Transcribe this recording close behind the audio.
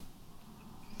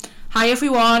Hi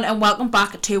everyone and welcome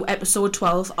back to episode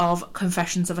 12 of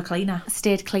Confessions of a Cleaner.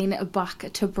 Stayed clean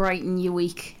back to brighten your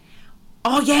week.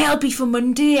 Oh yeah, it'll be for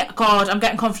Monday. God, I'm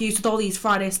getting confused with all these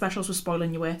Friday specials we're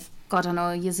spoiling you with. God, I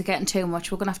know, you're getting too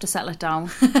much. We're going to have to settle it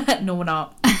down. No, we're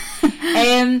not.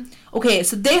 Okay,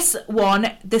 so this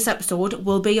episode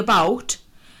will be about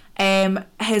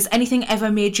has anything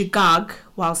ever made you gag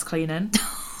whilst cleaning?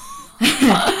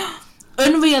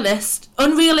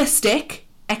 Unrealistic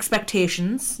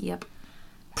expectations. Yep.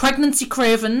 Pregnancy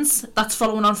cravings, that's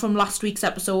following on from last week's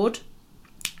episode.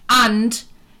 And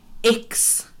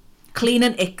icks.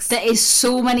 Cleaning icks. There is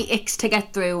so many icks to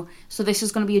get through, so this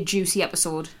is going to be a juicy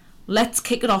episode. Let's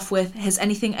kick it off with, has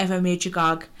anything ever made you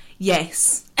gag?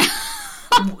 Yes.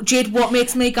 Jade, what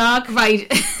makes me gag? Right.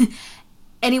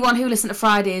 Anyone who listens to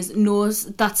Fridays knows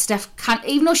that Steph can't,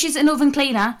 even though she's an oven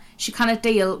cleaner, she cannot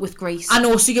deal with grease. I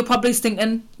know, so you're probably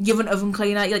thinking, you're an oven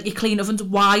cleaner, like you clean ovens,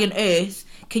 why on earth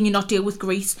can you not deal with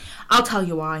grease? I'll tell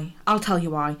you why.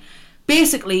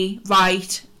 Basically,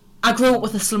 right, I grew up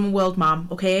with a Slimming World mum,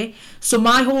 okay? So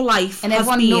my whole life and has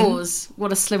everyone been knows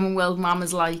what a Slimming World mum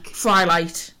is like.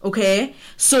 Frylight, okay?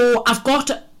 So I've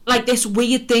got, like, this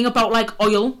weird thing about, like,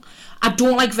 oil. I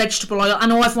don't like vegetable oil. I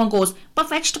know everyone goes, but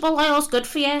vegetable oil's good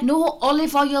for you. No,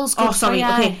 olive oil's good for you.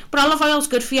 Okay. But olive oil's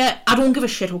good for you. I don't give a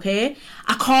shit, okay?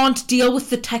 I can't deal with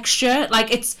the texture.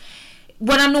 Like, it's...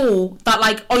 When I know that,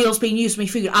 like, oil's being used in my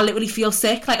food, I literally feel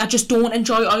sick. Like, I just don't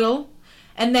enjoy oil.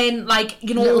 And then, like,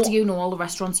 you know... Little do you know, all the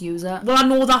restaurants use it. Well, I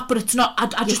know that, but it's not... I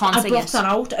block that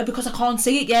out because I can't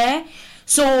see it, yeah?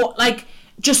 So, like,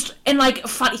 just in, like,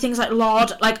 fatty things like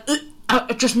lard, like...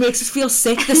 it just makes us feel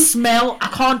sick. The smell,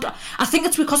 I think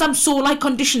it's because I'm so, like,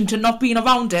 conditioned to not being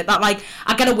around it that, like,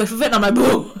 I get a whiff of it and I'm like,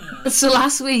 boo. So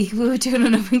last week we were doing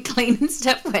an oven clean and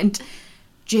Steph went,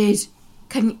 Jade,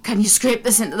 can you scrape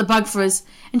this into the bag for us?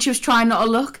 And she was trying not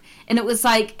to look, and it was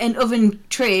like an oven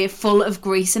tray full of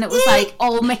grease, and it was like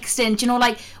all mixed in. Do you know,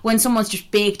 like when someone's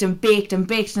just baked and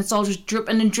it's all just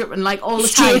dripping and dripping like all the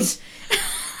time.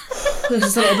 This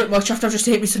is a little bit much after I've just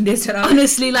ate me Sundays tonight.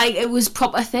 Honestly, like, it was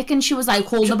proper thick, and she was like,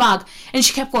 hold the bag, and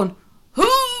she kept going,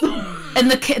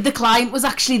 and the client was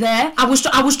actually there. I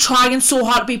was trying so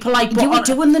hard to be polite, but you were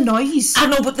doing the noise. I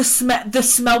know, but the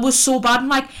smell was so bad, and,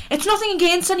 like, it's nothing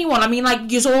against anyone. I mean, like,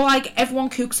 you're all, like, everyone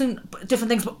cooks and different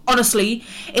things, but honestly,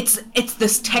 it's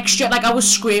this texture. Like, I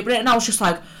was scraping it, and I was just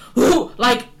like, ooh,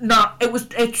 like, nah,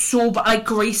 it's so bad, like,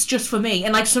 grease just for me.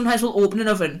 And, like, sometimes we'll open an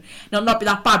oven, it'll not be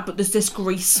that bad, but there's this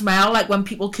grease smell, like, when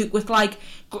people cook with, like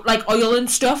oil and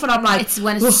stuff, and I'm like... It's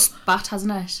when it's spat,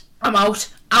 hasn't it? I'm out.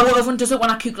 Our oven does it when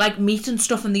I cook, like, meat and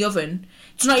stuff in the oven.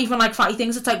 It's not even, like, fatty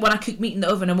things, it's like when I cook meat in the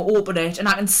oven and we'll open it, and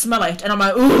I can smell it, and I'm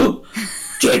like, ooh,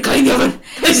 Jade, clean the oven.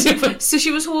 So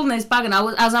she was holding this bag, and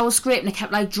as I was scraping, it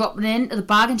kept, like, dropping into the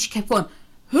bag, and she kept going,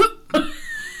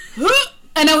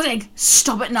 and I was like,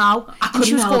 stop it now. I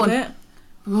couldn't help it.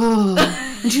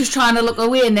 And she was trying to look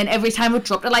away, and then every time it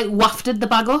dropped, it like wafted the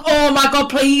bag up. Oh my god,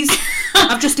 please.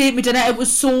 I've just ate my dinner. It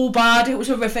was so bad. It was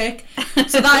horrific.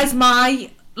 So that is my,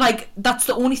 like, that's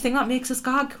the only thing that makes us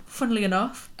gag, funnily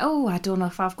enough. Oh, I don't know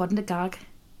if I've gotten a gag.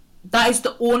 That is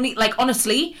the only, like,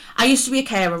 honestly, I used to be a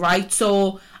carer, right?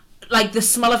 So, like, the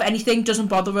smell of anything doesn't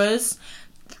bother us.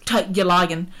 You're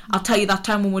lying. I'll tell you that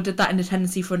time when we did that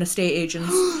independency for an estate agent,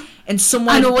 and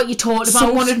someone... I know what you talked about.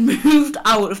 Someone had moved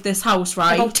out of this house,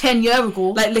 right? About 10 years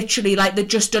ago. Like, literally, like, they'd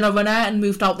just done a runner and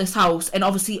moved out this house, and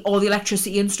obviously all the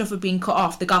electricity and stuff had been cut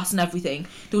off, the gas and everything.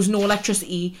 There was no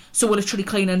electricity, so we're literally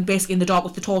cleaning basically in the dark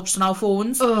with the torches on our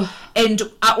phones. Ugh. And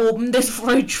I opened this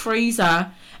fridge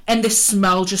freezer, and this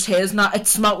smell just hits. Now it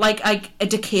smelled like a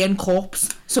decaying corpse.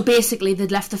 So basically,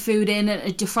 they'd left the food in and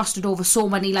it defrosted over so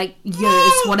many, like,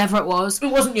 years, whatever it was.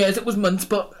 It wasn't years, it was months,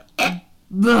 but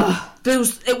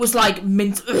it was like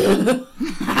mint.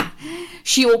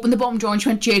 She opened the bottom drawer and she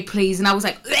went, Jade, please, and I was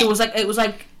like,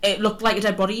 it looked like a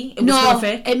dead body. It was no,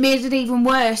 horrific. It made it even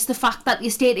worse, the fact that the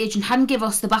estate agent hadn't give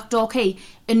us the back door key,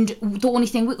 and the only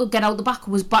thing we could get out the back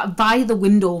was by the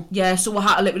window. Yeah, so we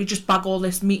had to literally just bag all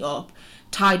this meat up,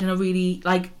 tied in a really,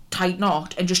 like, tight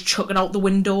knot, and just chuck it out the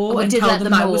window and tell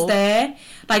them that it was there.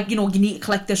 Like, you know, you need to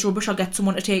collect this rubbish, I'll get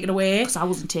someone to take it away. Because I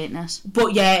wasn't taking it.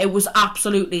 But yeah, it was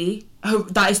absolutely...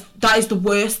 That is the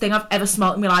worst thing I've ever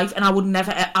smelled in my life, and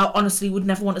I honestly would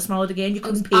never want to smell it again. You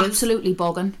couldn't pay. Absolutely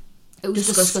bogging. It was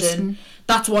disgusting.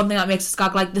 That's one thing that makes us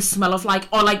gag, like the smell of, like,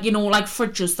 or, like, you know, like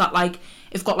fridges that, like,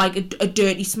 have got, like, a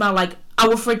dirty smell. Like,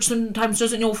 our fridge sometimes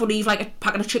doesn't, you know, if we leave, like, a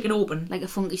packet of chicken open. Like a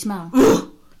funky smell.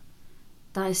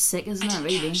 That is sick, isn't it,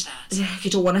 really? Yeah,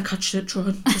 you don't want to catch it,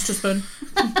 Tron. Just as fun.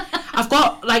 I've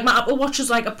got, like, my Apple Watch is,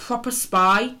 like, a proper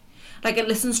spy. Like, it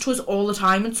listens to us all the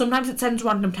time, and sometimes it sends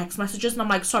random text messages, and I'm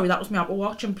like, sorry, that was my Apple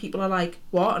Watch, and people are like,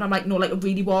 what? And I'm like, no, like, it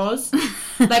really was.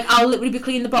 Like, I'll literally be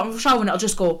cleaning the bottom of the shower, and it'll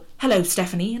just go, hello,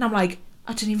 Stephanie, and I'm like,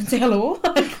 I didn't even say hello.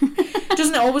 Like,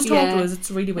 doesn't it always talk to us?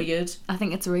 It's really weird. I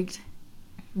think it's rigged.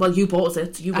 Well, you bought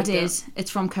it. So I did.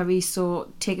 It's from Curry's,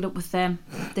 so take it up with them.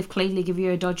 They've clearly give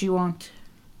you a dodgy one.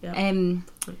 Yeah.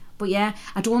 But yeah,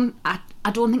 I don't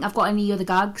think I've got any other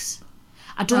gags.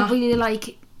 I don't really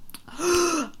like.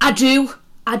 I do.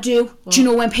 What? Do you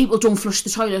know when people don't flush the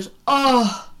toilet?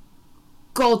 Oh,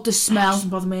 God, the smell. That doesn't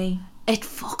bother me. It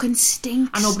fucking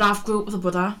stinks. I know, but I've grew up with a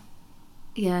brother.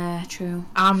 Yeah, true.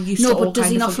 I'm used to No, all but does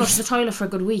kind he of not flush the toilet for a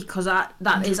good week? Because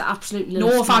that is absolutely...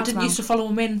 No, if I didn't used to follow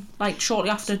him in, like, shortly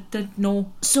after,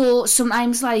 no. So,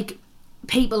 sometimes, like,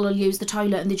 people will use the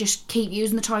toilet and they just keep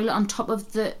using the toilet on top of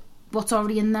what's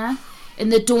already in there.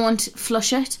 And they don't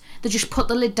flush it. They just put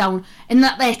the lid down. And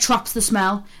that there traps the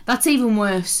smell. That's even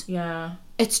worse. Yeah.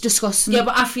 It's disgusting. Yeah,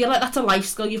 but I feel like that's a life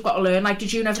skill you've got to learn. Like,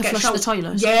 did you never to get flush the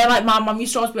toilet? Yeah, like my mum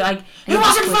used to always be like, "Who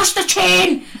wasn't flush the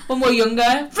chain?" When we were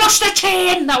younger, flush the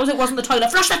chain. That was it. Wasn't the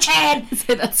toilet? Flush the chain.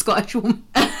 Say that Scottish woman.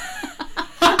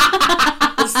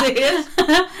 Say it.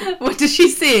 What does she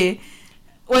say?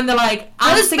 When they're like,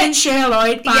 "I'm singing Cher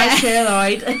Lloyd by Cher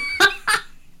Lloyd."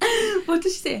 What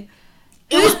does she say?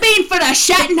 Who's been for a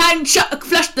shit and hadn't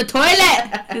flush the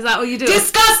toilet? Is that what you do?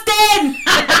 Disgusting.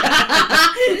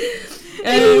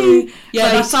 Yeah,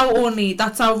 right.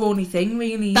 That's our only thing,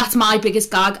 really. That's my biggest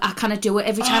gag. I kind of do it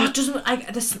every time. It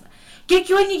doesn't.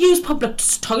 When you use public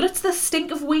toilets, the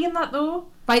stink of wee in that though.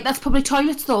 Right, that's public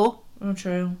toilets though. Oh,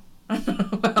 true.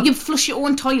 Well, you flush your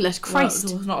own toilet,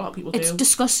 Christ. Well, not a lot of people do. It's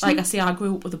disgusting. Like I say, I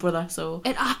grew up with a brother, so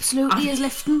it absolutely is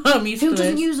lifting. Who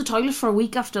doesn't use the toilet for a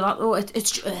week after that though?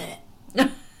 It's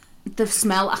the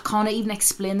smell. I can't even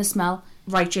explain the smell.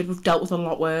 Right, Jade, we've dealt with a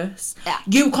lot worse. Yeah.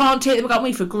 You can't take them about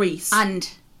me for grease. And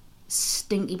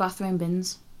stinky bathroom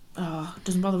bins. Oh,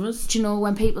 doesn't bother us. Do you know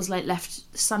when people's like left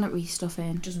sanitary stuff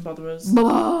in? Doesn't bother us.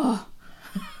 Bah,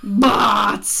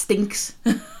 it stinks.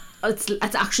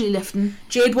 It's actually lifting.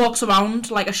 Jade walks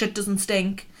around like her shit doesn't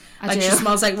stink. I do. She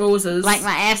smells like roses. Like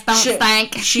my ass don't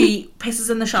stink. She pisses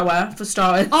in the shower for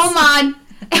starters. Oh man.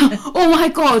 Oh my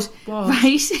God. What?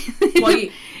 Right.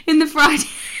 In the Friday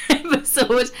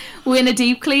episode, we're in a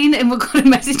deep clean and we got a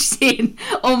message saying,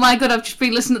 oh my God, I've just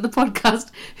been listening to the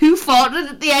podcast. Who farted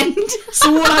at the end?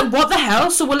 So we're like, what the hell?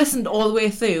 So we listened all the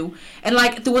way through, and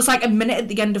like there was like a minute at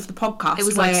the end of the podcast. It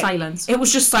was like silence. It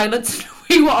was just silence.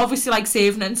 We were obviously like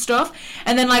saving it and stuff,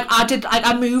 and then like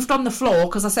I moved on the floor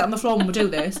because I sit on the floor when we do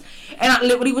this, and it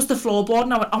literally was the floorboard,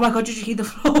 and I went, oh my God, did you hear the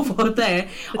floorboard there?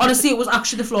 Honestly, it was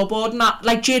actually the floorboard, and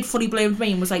like Jade fully blamed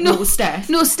me and was like, no, it was Steph.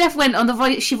 No, Steph went on the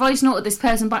voice. She voice noted this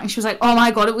person back, and she was like, oh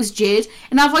my God, it was Jade.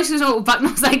 And I voice noted back, and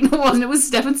I was like, no, it wasn't. It was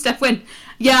Steph. And Steph went,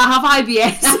 yeah, I have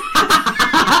IBS.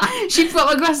 She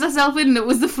proper aggressed herself in, and it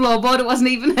was the floorboard. It wasn't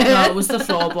even her. No, it was the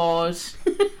floorboard.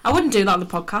 I wouldn't do that on the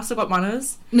podcast. I've got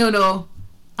manners. No.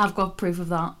 I've got proof of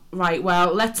that. Right,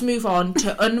 well, let's move on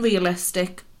to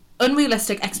unrealistic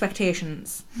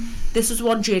expectations. This is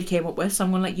one Jade came up with, so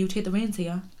I'm going to let you take the reins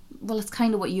here. Well, it's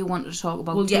kind of what you wanted to talk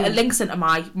about. Well, yeah, it links into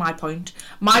my point.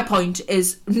 My point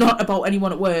is not about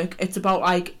anyone at work. It's about,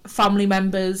 like, family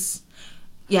members.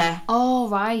 Yeah. Oh,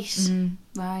 right.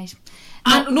 Right.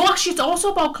 No, actually, it's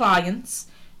also about clients.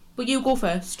 But you go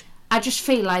first. I just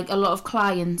feel like a lot of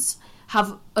clients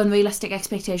have unrealistic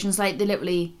expectations. Like, they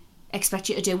literally expect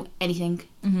you to do anything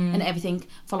and everything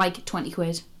for like 20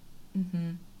 quid.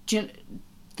 They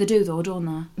do though,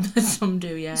 don't they? Some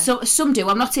do, yeah. So some do.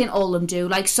 I'm not saying all of them do.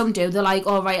 Like some do. They're like,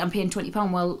 all right, I'm paying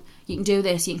 £20. Well, you can do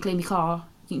this. You can clean my car.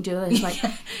 You can do this. Like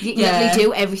you can literally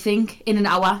do everything in an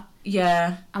hour.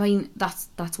 Yeah. I mean,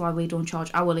 that's why we don't charge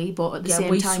hourly, but at the same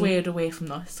time... we swayed away from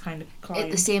this kind of client.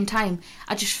 At the same time,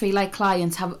 I just feel like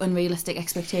clients have unrealistic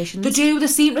expectations. They do. They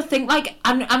seem to think, like...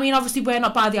 I mean, obviously, we're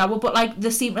not by the hour, but, like, they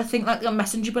seem to think, like, a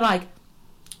messenger be like,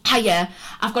 hiya,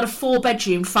 I've got a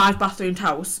 4-bedroom, 5-bathroom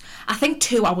house. I think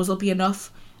 2 hours will be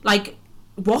enough. Like,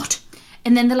 what?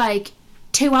 And then they're like,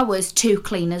 2 hours, 2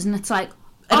 cleaners, and it's like,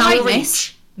 an hour miss.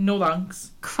 each? No thanks.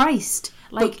 Christ.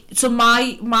 Like... But, so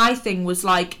my thing was,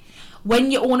 like...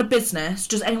 When you own a business,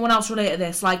 does anyone else relate to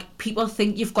this? Like, people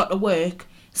think you've got to work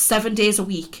 7 days a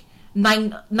week,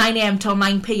 9 a.m. till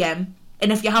 9 p.m,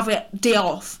 and if you have a day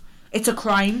off, it's a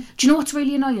crime. Do you know what's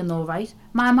really annoying though, right?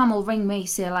 My mum will ring me,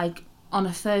 say, like, on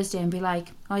a Thursday and be like,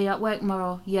 oh, you at work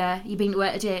tomorrow? Yeah. You been to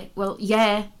work today? Well,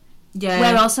 yeah.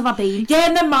 Where else have I been? Yeah,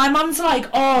 and then my mum's like,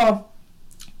 oh...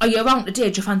 Are you around today?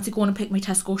 Do you fancy going and pick my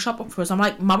Tesco shop up for us? I'm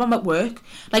like, Mum, I'm at work.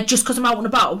 Like, just because I'm out and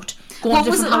about, going to different houses. What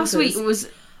was it last week? It was...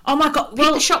 Oh my god,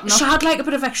 well, the shopping up. she had like a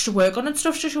bit of extra work on and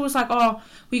stuff, so she was like, oh,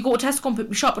 we go to Tesco and pick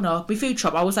me shopping up, my food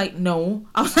shop. I was like, no.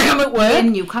 I was like, I'm at work.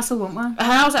 In Newcastle, weren't we?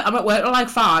 I was like, I'm at work till like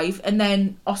 5, and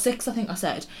then, or 6, I think I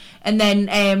said. And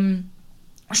then,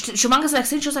 she rang us the next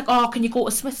day, she was like, oh, can you go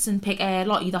to Smith's and pick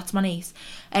Lottie, that's my niece,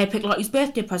 pick Lottie's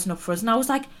birthday present up for us? And I was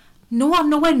like, no, I'm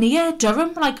nowhere near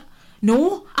Durham. Like,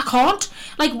 no, I can't.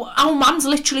 Like, our mums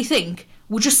literally think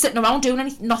we're just sitting around doing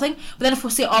nothing. But then if we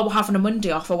say, oh, we're having a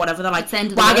Monday off or whatever, they're like, the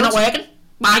end of why are the you not world. working?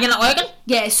 Why are you not working?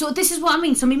 Yeah, so this is what I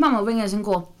mean. So my mum will ring us and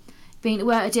go, been to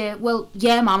work today? Well,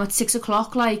 yeah, mum, it's 6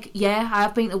 o'clock. Like, yeah, I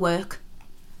have been to work.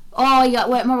 Oh, yeah,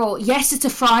 work tomorrow. Yes, it's a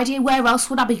Friday. Where else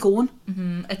would I be going?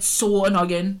 It's so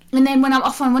annoying. And then when I'm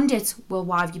off on Monday, it's, well,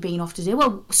 why have you been off today?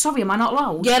 Well, sorry, am I not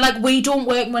allowed? Yeah, like, we don't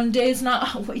work Mondays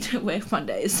now. We don't work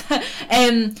Mondays.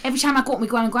 Every time I go to my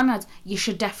gran and granddad, you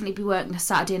should definitely be working a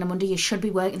Saturday and a Monday. You should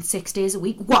be working 6 days a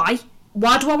week. Why?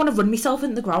 Why do I want to run myself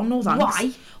into the ground? No thanks.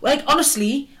 Why? Like,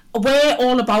 honestly, we're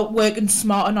all about working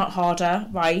smarter, not harder,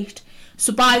 right?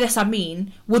 So by this I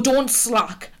mean, we don't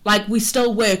slack. Like, we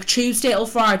still work Tuesday till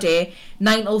Friday,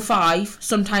 9 till 5,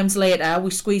 sometimes later.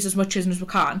 We squeeze as much in as we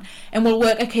can. And we'll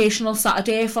work occasional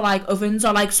Saturday for, like, ovens.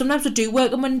 Or, like, sometimes we do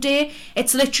work a Monday.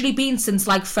 It's literally been since,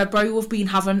 like, February we've been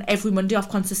having every Monday off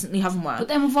consistently, haven't we? But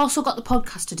then we've also got the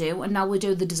podcast to do, and now we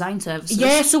do the design services.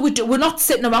 Yeah, so we're not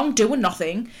sitting around doing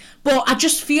nothing. But I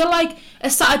just feel like a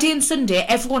Saturday and Sunday,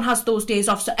 everyone has those days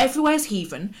off, so everywhere's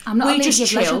heaving. I'm not we a lazy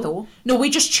just pleasure, chill. though. No,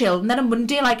 we just chill. And then on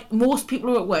Monday, like, most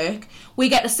people are at work. We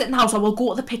get to sit in the house, or we'll go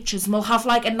to the pictures, and we'll have,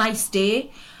 like, a nice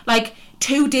day. Like,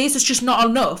 2 days is just not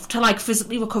enough to, like,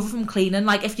 physically recover from cleaning.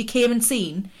 Like, if you came and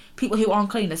seen people who aren't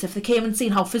cleaners, if they came and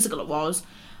seen how physical it was,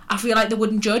 I feel like they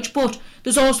wouldn't judge. But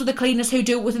there's also the cleaners who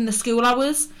do it within the school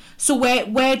hours. So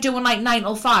we're doing like 9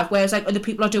 till 5, whereas like other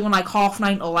people are doing like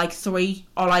 9:30 till like 3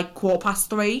 or like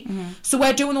 3:15. So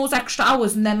we're doing those extra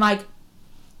hours, and then like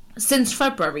since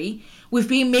February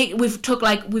we've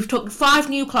took 5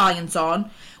 new clients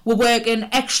on. We're working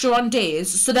extra on days,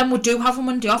 so then we do have a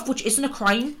Monday off, which isn't a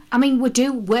crime. I mean, we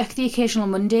do work the occasional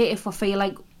Monday if we feel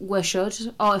like we should,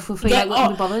 or if we feel like we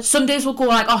can be bothered. Sundays we'll go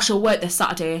like, oh, she'll work this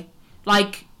Saturday.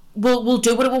 Like, we'll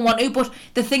do whatever we want to, but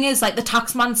the thing is, like, the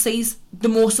tax man sees the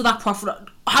most of that profit.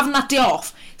 Having that day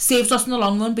off saves us in the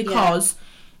long run, because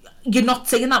you're not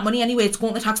seeing that money anyway. It's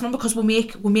going to the tax man because we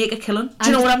make a killing. Do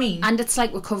you know what I mean? And it's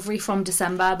like recovery from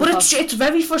December. But it's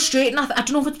very frustrating. I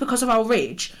don't know if it's because of our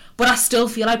age, but I still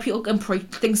feel like people can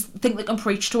think they can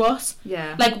preach to us.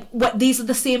 Yeah. Like, these are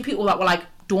the same people that were like,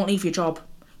 don't leave your job.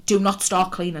 Do not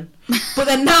start cleaning. But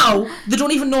then now, they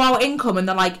don't even know our income, and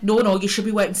they're like, no, you should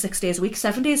be working 6 days a week,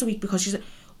 7 days a week, because she's like,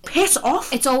 piss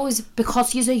off. It's always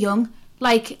because you're young.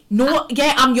 Like, no,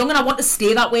 I'm young and I want to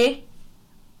stay that way.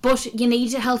 But you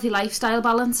need a healthy lifestyle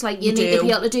balance. Like, you need to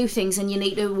be able to do things, and you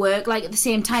need to work, like, at the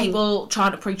same time. People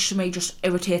trying to preach to me just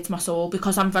irritates my soul,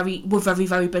 because we're very,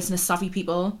 very business savvy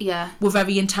people. Yeah. We're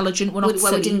very intelligent, we're not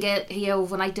silly. We didn't get here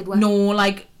overnight, did we? No,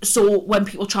 like, so when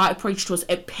people try to preach to us,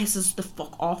 it pisses the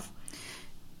fuck off.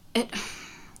 It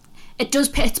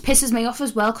pisses me off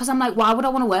as well, because I'm like, why would I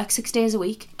want to work 6 days a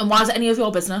week? And why is it any of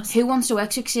your business? Who wants to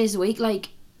work 6 days a week? Like,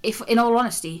 if, in all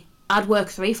honesty, I'd work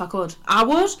 3 if I could. I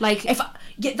would. Like,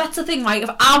 that's the thing, right?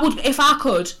 If I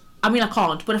could, I mean, I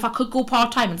can't, but if I could go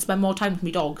part-time and spend more time with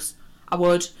my dogs, I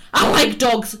would. I like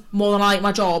dogs more than I like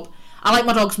my job. I like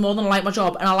my dogs more than I like my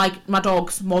job, and I like my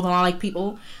dogs more than I like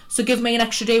people. So give me an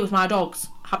extra day with my dogs.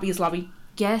 Happy as Larry.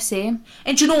 Yeah, same.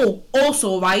 And you know,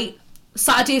 also, right,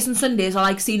 Saturdays and Sundays are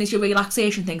like seen as your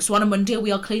relaxation thing. So on a Monday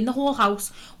we'll clean the whole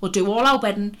house, we'll do all our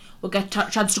bedding, we'll get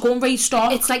a chance to go and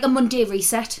restock. It's like a Monday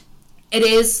reset. It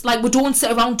is. Like, we don't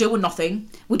sit around doing nothing.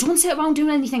 We don't sit around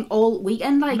doing anything all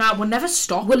weekend. Like, nah, we'll never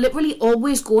stop. We're literally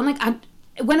always going. Like,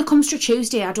 when it comes to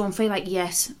Tuesday, I don't feel like,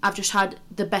 yes, I've just had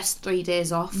the best 3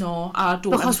 days off. No, I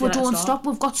don't. Because we don't stop.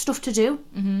 We've got stuff to do.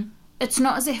 Mm-hmm. It's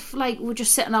not as if, like, we're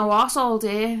just sitting our arse all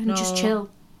day and just chill.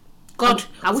 God,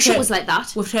 I wish it was like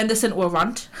that. We've turned this into a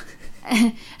rant.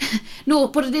 No,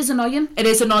 but it is annoying. It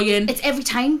is annoying. It's every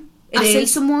time I see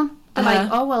someone. They're like,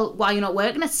 oh, well, why are you not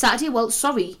working? It's Saturday. Well,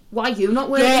 sorry, why are you not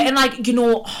working? Yeah, and like, you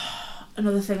know,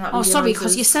 another thing that sorry,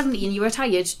 because you're 70 and you're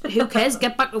retired. Who cares?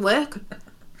 Get back to work.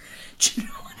 Do you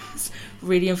know what is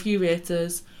really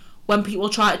infuriates? When people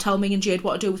try to tell me and Jade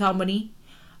what to do with our money.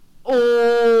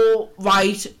 Oh,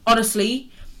 right.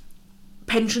 Honestly,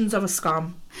 pensions are a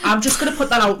scam. I'm just going to put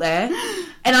that out there.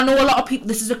 And I know a lot of people,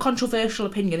 this is a controversial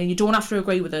opinion and you don't have to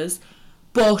agree with us,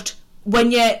 but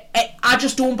I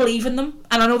just don't believe in them,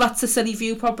 and I know that's a silly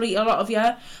view probably a lot of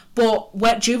you, but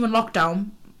during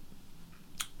lockdown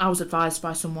I was advised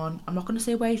by someone, I'm not going to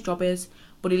say where his job is,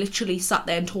 but he literally sat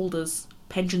there and told us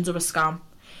pensions are a scam.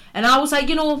 And I was like,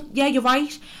 yeah, you're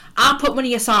right. I put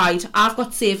money aside. I've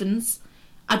got savings.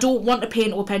 I don't want to pay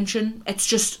into a pension. It's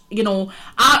just,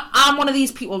 I'm one of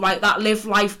these people, right, that live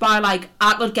life by, like,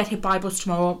 I could get hit by a bus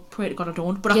tomorrow. Pray to God I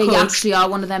don't, but I could. You actually are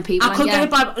one of them people. I could get hit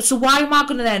by, so why am I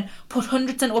going to then put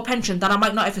hundreds into a pension that I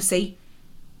might not ever see?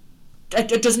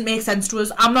 It doesn't make sense to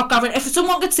us. I'm not guaranteed. If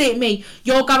someone could say to me,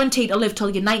 you're guaranteed to live till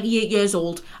you're 98 years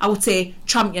old, I would say,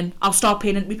 champion, I'll start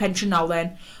paying into my pension now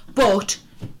then. But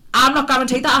I'm not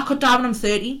guaranteed that. I could die when I'm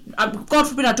 30. God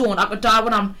forbid I don't. I could die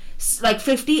when I'm like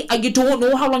 50. And you don't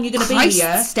know how long you're going to be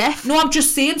here. Steph. No, I'm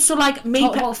just saying. So like me.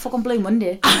 Talk about fucking Blue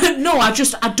Monday. No, I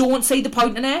don't see the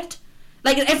point in it.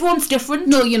 Like everyone's different.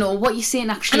 No, what you're saying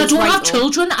actually. And I don't right have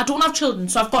children. I don't have children,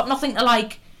 so I've got nothing to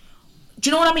like. Do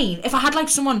you know what I mean? If I had like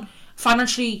someone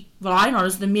financially relying on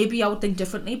us, then maybe I would think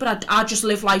differently. But I just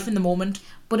live life in the moment.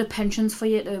 But a pension's for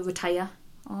you to retire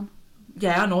on.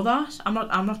 Yeah, I know that. I'm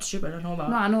not stupid. I know that.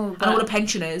 No, I know. I know what a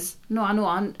pension is. No, I know.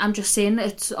 I'm just saying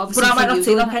it's obviously. But I might not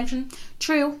see that pension.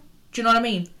 True. Do you know what I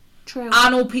mean? True. I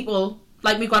know people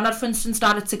like my granddad, for instance,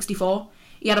 died at 64.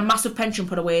 He had a massive pension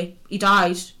put away. He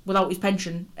died without his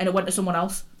pension, and it went to someone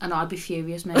else. I know. I'd be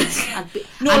furious, mate. I'd be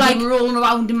rolling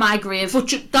around in my grave. But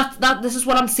this is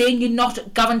what I'm saying. You're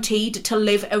not guaranteed to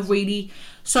live a really.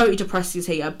 Sorry to depress you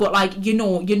here, but like you're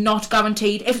not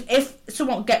guaranteed. If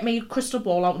someone get me a crystal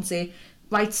ball out and say,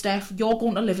 right, Steph, you're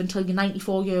going to live until you're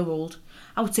 94-year-old,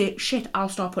 I would say, shit, I'll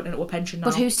start putting into a pension now.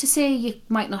 But who's to say you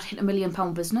might not hit £1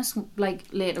 million business like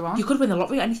later on? You could win the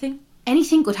lottery.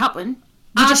 Anything could happen.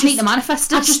 You just need to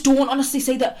manifest it. I just don't honestly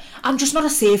say that. I'm just not a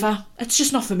saver. It's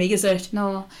just not for me, is it?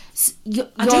 No,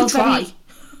 I do try.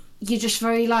 You're just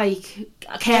very like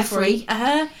carefree.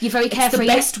 You're very carefree. It's the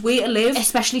best way to live,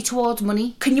 especially towards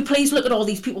money. Can you please look at all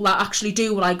these people that actually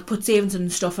do like put savings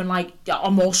and stuff and like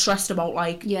are more stressed about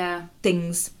like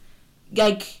things?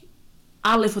 Like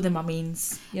I live within my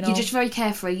means. You're just very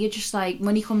carefree. You're just like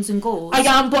money comes and goes. I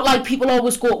am, but like people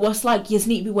always go to us like you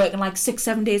need to be working like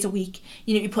 6-7 days a week.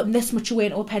 You need to be putting this much away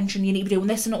into a pension. You need to be doing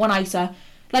this and one ISA.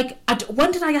 Like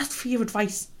when did I ask for your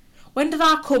advice? When did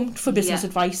I come for business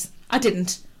advice? I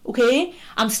didn't. Okay,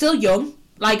 I'm still young.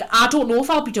 Like I don't know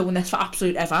if I'll be doing this for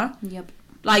absolute ever. Yep.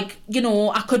 Like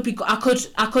I could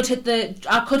hit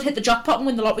the jackpot and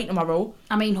win the lottery tomorrow.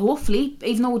 I mean, hopefully,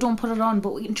 even though we don't put it on,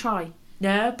 but we can try.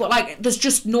 Yeah, but like there's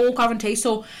just no guarantee.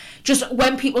 So just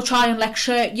when people try and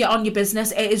lecture you on your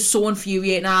business, it is so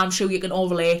infuriating. I'm sure you can all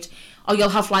relate. Or you'll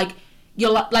have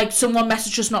someone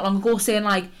messaged us not long ago saying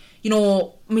like,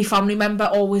 my family member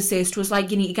always says to us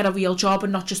like, you need to get a real job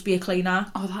and not just be a cleaner.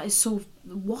 Oh, that is so.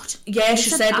 What? Yeah,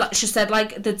 she said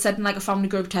like they'd said in like a family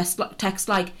group text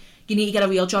like you need to get a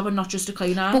real job and not just a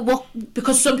cleaner. But what?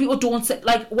 Because some people don't say,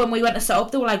 like when we went to set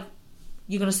up, they were like,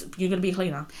 you're gonna be a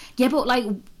cleaner. Yeah, but like,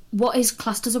 what is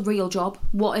classed as a real job?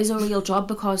 What is a real job?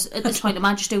 Because at this point, am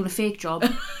I just doing a fake job?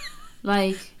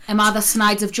 Like, am I the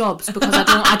Snides of jobs? Because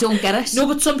I don't get it. No,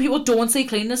 but some people don't see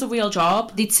cleaning as a real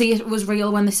job. They'd see it was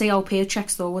real when they see our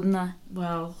paychecks, though, wouldn't they?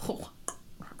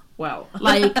 Well,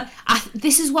 like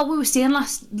this is what we were saying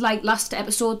last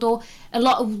episode though.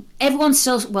 Everyone's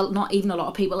still, well, not even a lot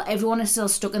of people, everyone is still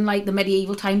stuck in like the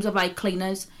medieval times of like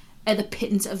cleaners are the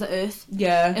pittance of the earth.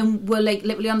 Yeah, and we're like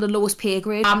literally on the lowest pay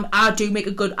grade.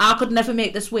 I could never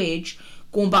make this wage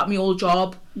going back to my old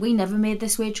job. We never made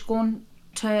this wage going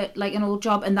to like an old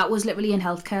job, and that was literally in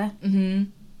healthcare.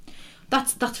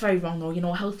 That's very wrong though.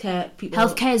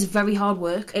 Healthcare is very hard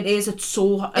work. It is. It's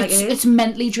so. It's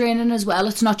mentally draining as well.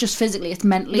 It's not just physically. It's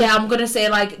mentally. Yeah, I'm gonna say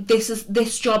like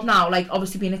this job now. Like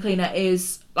obviously being a cleaner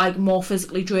is like more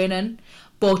physically draining,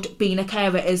 but being a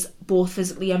carer is both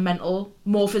physically and mental.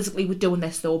 More physically with doing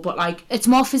this though, but like it's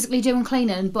more physically doing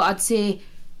cleaning. But I'd say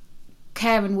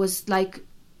caring was like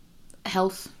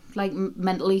health. Like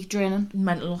mentally draining.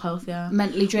 Mental health, yeah.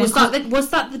 Mentally draining. Was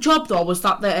that the job though? Was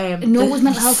that the No, it was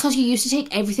mental health because you used to take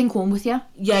everything home with you.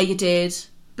 Yeah, you did.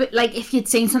 But like, if you'd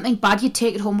seen something bad, you'd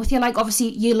take it home with you. Like, obviously,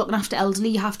 you're looking after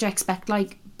elderly. You have to expect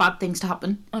like bad things to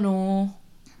happen. I know.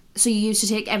 So you used to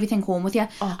take everything home with you.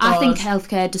 Oh, I think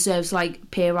healthcare deserves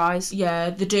like pay rise.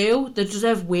 Yeah, they do. They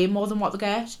deserve way more than what they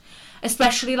get.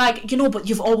 Especially like but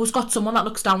you've always got someone that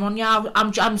looks down on you.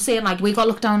 I'm saying like we got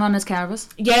looked down on as carers.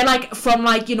 Yeah, like from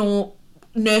like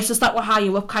nurses that were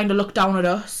higher up kind of looked down at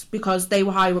us because they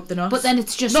were higher up than us. But then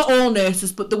it's just not all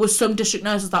nurses, but there was some district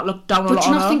nurses that looked down a lot on us. But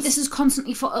do you not think this is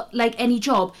constantly for like any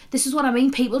job? This is what I mean.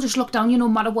 People just look down you no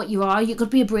matter what you are. You could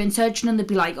be a brain surgeon and they'd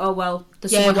be like, oh well,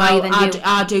 there's someone higher than you.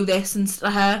 I do this and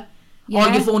her. or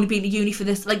you've only been to uni for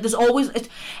this. Like, there's always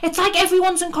it's like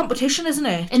everyone's in competition, isn't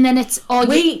it? And then it's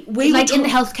we like in the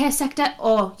healthcare sector,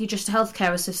 or you're just a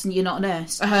healthcare assistant, you're not a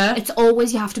nurse. It's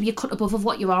always you have to be a cut above of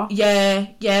what you are. Yeah.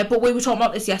 But we were talking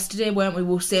about this yesterday, weren't we?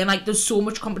 We were saying like there's so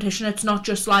much competition. It's not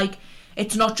just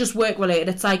work related.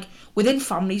 It's like within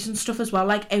families and stuff as well.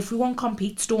 Like everyone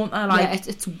competes, don't they? Like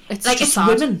it's like just it's sad.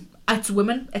 women. It's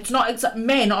women. It's not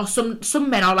men, or some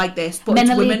men are like this, but Men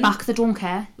it's are women. laid back, they don't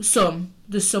care.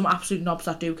 There's some absolute knobs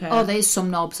that do care. Oh, there's some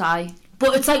knobs,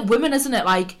 but it's like women, isn't it?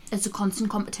 Like it's a constant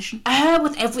competition. I'm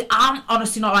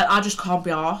honestly not like, I just can't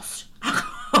be arsed. I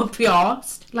can't be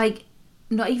arsed. Like,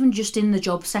 not even just in the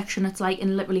job section, it's like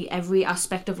in literally every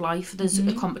aspect of life there's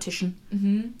a competition.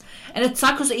 And it's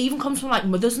sad because it even comes from like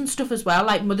mothers and stuff as well,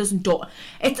 like mothers and daughters.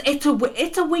 It's a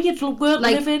weird world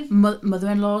Like to live in.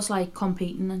 mother-in-laws like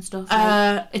competing and stuff.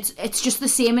 Like, it's just the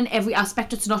same in every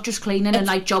aspect. It's not just cleaning and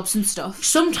like jobs and stuff.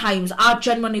 Sometimes I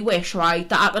genuinely wish, right,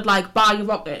 that I could like buy a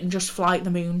rocket and just fly to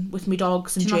the moon with me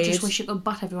dogs and Do you not Jade. just wish you could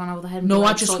bat everyone over the head? And No, be I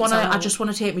like, just "Sort this out."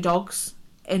 wanna take my dogs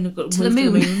and go To the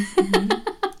move moon.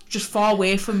 Just far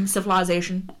away from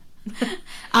civilization.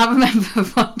 I remember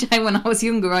one time when I was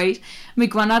younger, right? My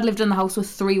granddad lived in the house with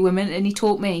 3 women, and he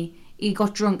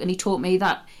got drunk and he taught me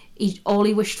that all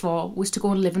he wished for was to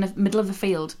go and live in the middle of a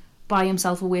field by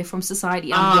himself, away from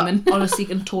society and women. Honestly,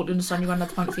 can totally understand you on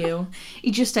that point of view.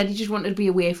 He just said he just wanted to be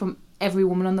away from every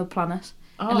woman on the planet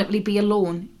and literally be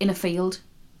alone in a field.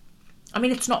 I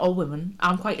mean, it's not all women.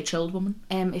 I'm quite a chilled woman.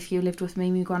 If you lived with me,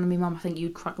 my gran and my mum, I think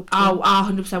you'd crack up. I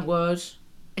 100% would.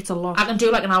 It's a lot. I can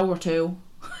do like an hour or two.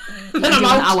 You can do an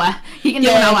hour. You can do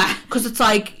an hour. Because it's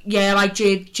like, like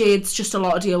Jade's just a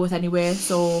lot to deal with anyway,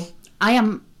 so... I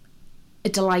am a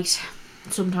delight.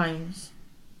 Sometimes.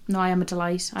 No, I am a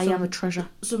delight. I am a treasure.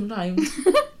 Sometimes.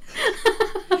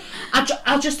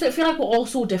 I just feel like we're all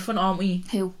so different, aren't we?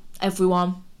 Who?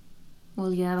 Everyone.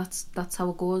 Well, yeah, that's how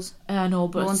it goes. I know,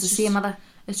 but No one's the same, are they?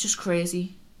 It's just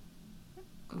crazy.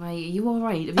 Right, are you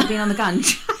alright? Have you been on the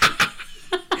ganj?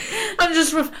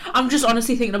 I'm just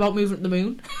honestly thinking about moving to the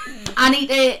moon. I need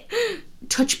to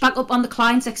touch back up on the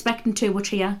clients expecting too much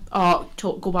here. Oh,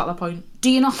 go back to that point. Do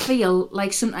you not feel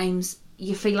like sometimes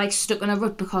you feel like stuck in a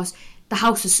rut because the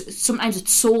house is sometimes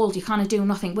it's sold, you kind of do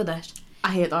nothing with it?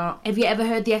 I hate that. Have you ever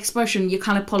heard the expression, you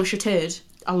kind of polish a turd?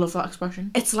 I love that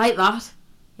expression. It's like that.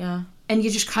 Yeah. And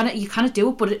you kind of do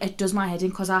it, but it does my head in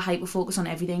because I hyper focus on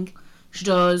everything. She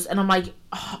does, and I'm like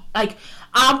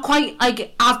I'm quite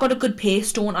like, I've got a good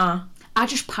pace, don't I? I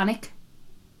just panic.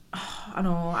 I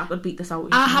know, I could beat this out.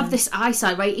 I have this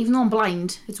eyesight, right? Even though I'm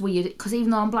blind, it's weird because even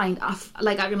though I'm blind, I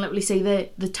can literally see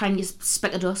the tiniest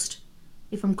speck of dust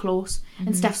if I'm close.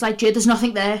 And Steph's like, Jade, there's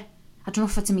nothing there. I don't know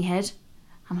if it's in my head.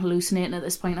 I'm hallucinating at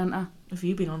this point, aren't I? Have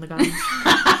you been on the guys?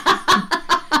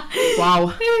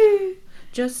 Wow.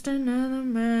 Just another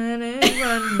manic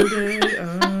Monday.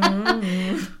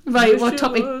 Right, what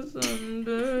topic?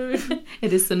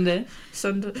 It is Sunday.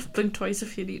 Blink twice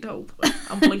if you need help.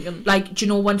 I'm blinking. Like, do you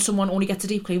know when someone only gets a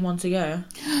deep clean once a year?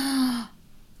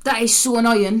 That is so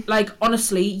annoying. Like,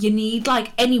 honestly, you need,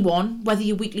 like, anyone, whether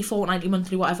you're weekly, fortnightly,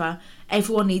 monthly, whatever,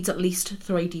 everyone needs at least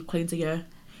 3 deep cleans a year.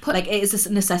 Like, it is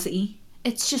a necessity.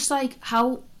 It's just like,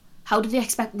 how do they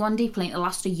expect one deep clean to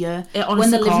last a year when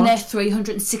honestly they're living can't. there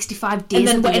 365 days And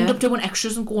then of the we end year? up doing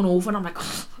extras and going over, and I'm like,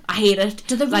 oh, I hate it.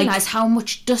 Do they realise how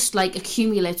much dust, like,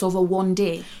 accumulates over one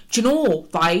day? Do you know,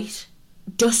 right?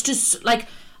 Dust is, like...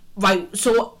 Right,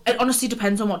 so it honestly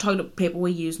depends on what toilet paper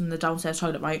we use in the downstairs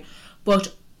toilet, right?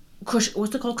 But...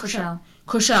 what's it called?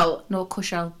 Crushell. No,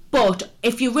 Cushell. But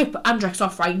if you rip Andrex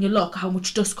off, right, and you look how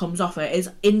much dust comes off it, is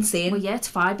insane. Well, yeah, it's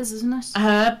fibres, isn't it?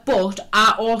 But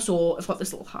I also have got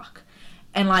this little hack.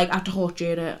 And, like, I had to hurt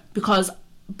Jada because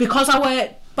our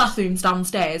bathroom's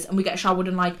downstairs and we get showered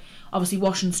and, like, obviously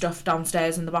washing stuff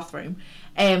downstairs in the bathroom,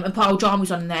 and put our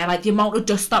jammies on in there, like, the amount of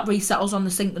dust that resettles on the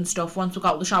sink and stuff once we got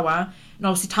out of the shower, and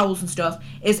obviously towels and stuff,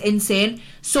 is insane.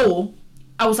 So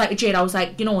I was like to Jade, I was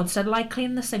like, you know, instead of, like,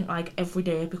 cleaning the sink, like, every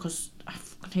day because I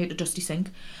fucking hate a dusty sink,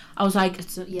 I was like,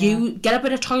 you get a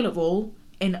bit of toilet roll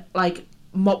and, like,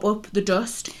 mop up the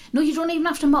dust. No, you don't even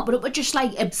have to mop it up. It just,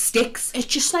 like, it sticks. It's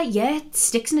just like, yeah, it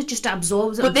sticks and it just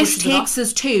absorbs it. But this takes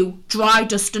us to dry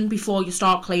dusting before you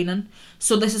start cleaning.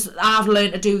 So I've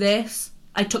learned to do this.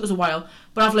 It took us a while,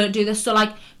 but I've learned to do this. So,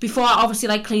 like, before I obviously,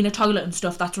 like, clean a toilet and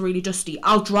stuff that's really dusty,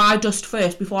 I'll dry dust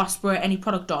first before I spray any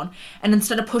product on. And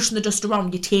instead of pushing the dust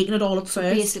around, you're taking it all up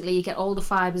first. Basically, you get all the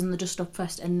fibres and the dust up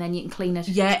first, and then you can clean it.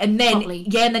 Yeah, and then properly.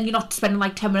 and then you're not spending,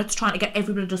 like, 10 minutes trying to get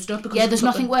every bit of dust up. Because yeah, there's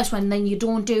nothing worse when then you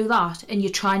don't do that and you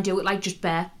try and do it, like, just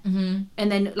bare. Mm-hmm. And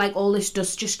then, like, all this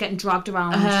dust just getting dragged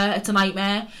around. It's a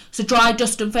nightmare. So dry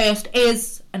dusting first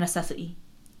is a necessity.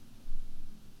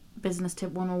 Business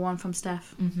tip 101 from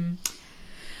Steph.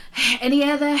 Any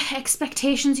other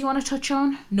expectations you want to touch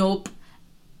on? Nope.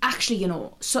 Actually, you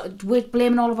know, so we're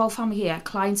blaming all of our family here.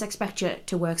 Clients expect you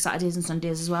to work Saturdays and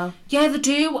Sundays as well. Yeah, they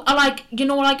do. I like, you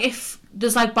know, like if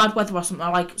there's like bad weather or something,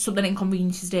 or like something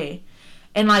inconveniences day,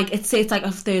 and like it's like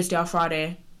a Thursday or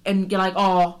Friday, and you're like,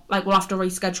 oh, like we'll have to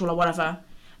reschedule or whatever. And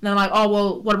they're like, oh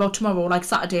well, what about tomorrow, like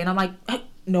Saturday? And I'm like,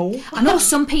 no. I know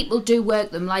some people do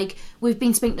work them. Like we've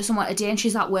been speaking to someone today, and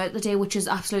she's at work today, which is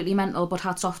absolutely mental. But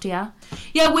hats off to you.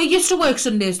 Yeah, we used to work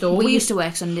Sundays though. We used to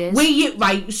work Sundays.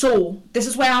 Right. So this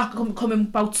is where I come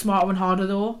about smarter and harder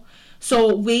though.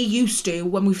 So we used to,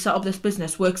 when we set up this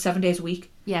business, work 7 days a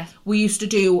week. Yeah. We used to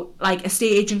do like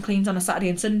estate agent cleans on a Saturday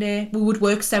and Sunday. We would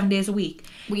work 7 days a week.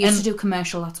 We used to do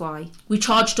commercial, that's why. We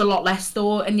charged a lot less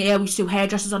though, and yeah, we used to do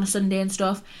hairdressers on a Sunday and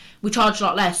stuff. We charged a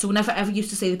lot less, so we never ever used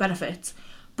to see the benefits.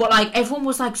 But like everyone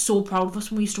was like so proud of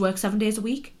us when we used to work 7 days a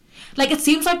week. Like it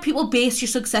seems like people base your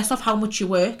success off how much you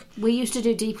work. We used to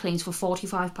do deep cleans for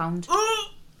 £45.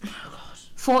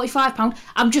 £45.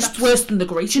 I'm just That's worse than the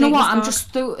grease. Do you know what? I'm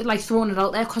just throwing it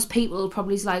out there because people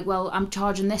probably like, well, I'm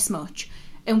charging this much,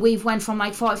 and we've went from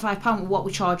like £45 what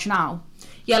we charge now.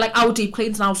 Yeah, like our deep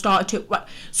cleans now start at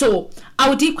so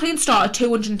our deep cleans start at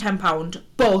 £210,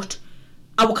 but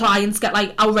our clients get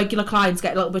our regular clients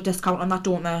get a little bit discount on that,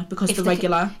 don't they? Because they're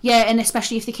regular. Yeah, and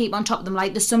especially if they keep on top of them.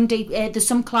 Like there's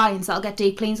some clients that'll get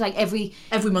deep cleans like every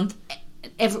month.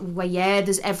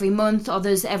 There's every month, or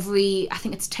there's every, I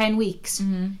think it's 10 weeks.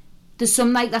 There's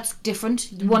some like that's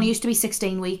different. One used to be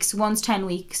 16 weeks, one's 10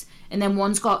 weeks, and then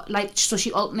one's got like, so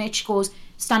she alternates. She goes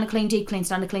standard clean, deep clean,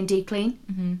 standard clean, deep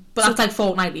clean. But so that's like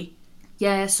fortnightly.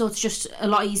 Yeah, so it's just a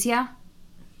lot easier.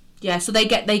 Yeah, so they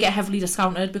get heavily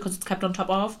discounted because it's kept on top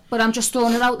of. But I'm just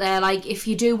throwing it out there, like if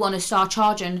you do want to start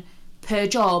charging per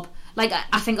job, like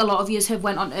I think a lot of you have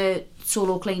went on to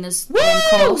solo cleaners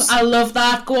course. I love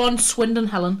that. Go on, Swindon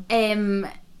Helen.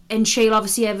 And she'll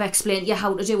obviously have explained you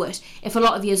how to do it. If a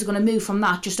lot of you are going to move from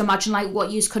that, just imagine like what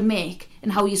you could make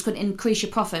and how you could increase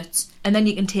your profits. And then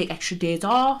you can take extra days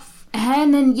off.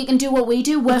 And then you can do what we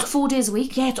do, work 4 days a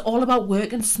week. Yeah, it's all about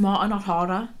working smarter, not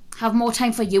harder. Have more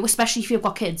time for you, especially if you've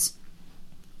got kids.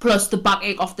 Plus, the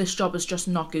backache off this job is just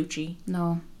not Gucci.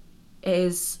 No.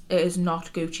 It is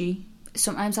not Gucci.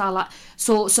 Sometimes I'll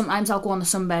go on the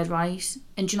sunbed, right?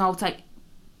 And you know, it's like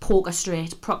poker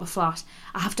straight, proper flat.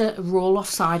 I have to roll off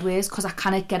sideways because I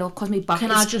can't get up because my back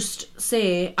I just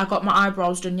say, I got my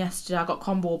eyebrows done yesterday. I got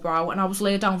combo brow, and I was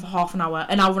laid down for an hour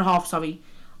and a half,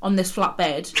 on this flat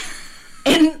bed.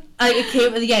 And it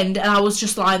came at the end, and I was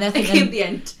just lying there thinking, it came at the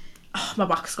end. Oh, my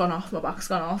back's gone off,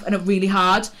 and it really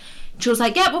hard. She was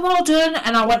like, yeah, we're all done,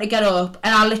 and I went to get up,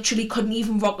 and I literally couldn't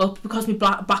even rock up because my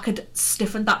back had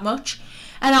stiffened that much.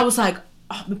 And I was like,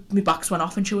 oh, my back's went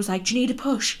off, and she was like, do you need a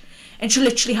push? And she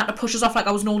literally had to push us off like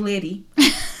I was an old lady.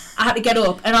 I had to get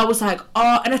up, and I was like,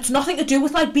 oh, and it's nothing to do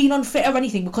with like being unfit or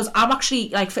anything, because I'm actually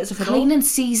like fit as a fiddle. Cleaning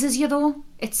seizes you though.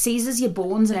 It seizes your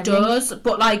bones and everything. It does,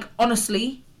 but like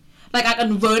honestly, like I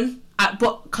can run,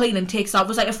 but cleaning takes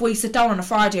hours. Like if we sit down on a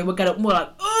Friday, we'll get up and we're like,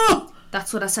 oh.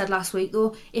 That's what I said last week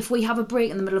though. If we have a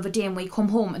break in the middle of a day and we come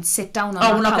home and sit down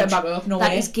on we're not couch, getting back up, no that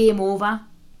way. is game over.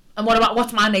 And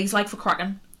what's my knees like for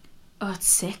cracking? Oh, it's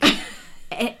sick.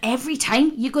 Every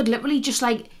time you could literally just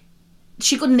like,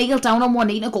 she could kneel down on one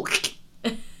knee and go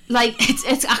like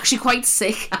it's actually quite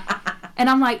sick. And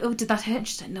I'm like, oh, did that hurt?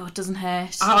 She's like, no, it doesn't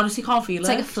hurt. I honestly can't feel it's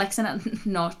like a flex in it.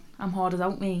 No, I'm hard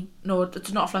without me. No,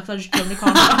 it's not a flex. I just generally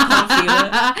can't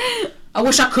feel it. I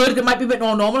wish I could. It might be a bit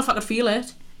more normal if I could feel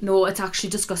it. No, it's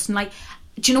actually disgusting. Like,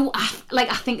 do you know? I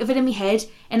think of it in my head,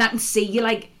 and I can see you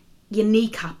like your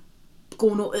kneecap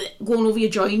going over your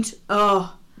joint.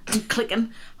 Oh, and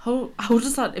clicking. How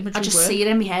does that imagery work? I just see it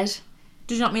in my head.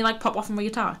 Did you not mean like pop off and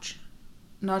reattach?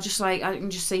 No, just like I can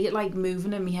just see it like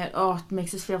moving in my head. Oh, it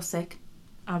makes us feel sick.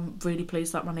 I'm really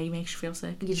pleased that my knee makes you feel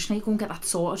sick. You just need to go and get that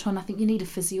sorted, hon. I think you need a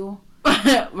physio.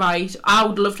 Right, I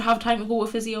would love to have time to go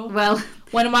with physio. Well,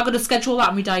 when am I going to schedule that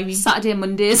in my diary? Saturday and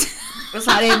Mondays.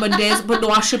 But no,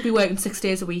 I should be working 6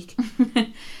 days a week.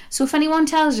 So if anyone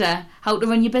tells you how to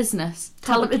run your business,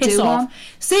 tell them to do one.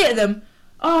 Say to them,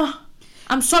 oh,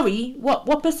 I'm sorry,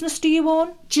 what business do you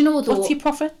own? Do you know though? What's your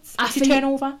profits? What's your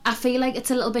turnover? I feel like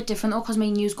it's a little bit different though, because me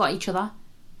and you's got each other.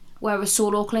 Whereas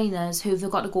solo cleaners, who they've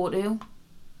got to go to,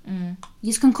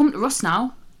 you can come to us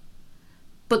now.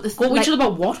 But go to each other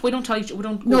about what? We don't tell each. We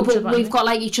don't. No, but we've got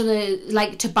like each other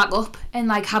like to back up and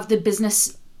like have the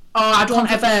business. Oh, I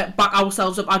don't ever back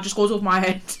ourselves up. I just goes over my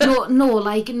head. no,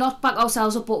 like not back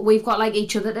ourselves up, but we've got like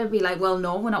each other to be like, well,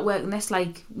 no, we're not working this.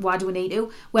 Like, why do we need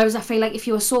to? Whereas I feel like if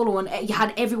you were solo and you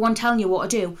had everyone telling you what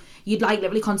to do, you'd like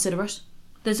literally consider it.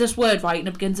 There's this word, right, and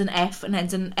it begins in F and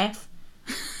ends in F.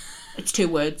 It's 2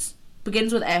 words.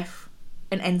 Begins with F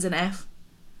and ends in F.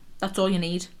 That's all you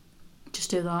need. Just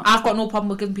do that. I've got no problem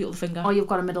with giving people the finger. Or you've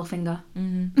got a middle finger.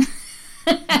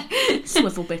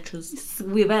 Swivel bitches.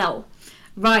 We will.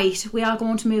 Right, we are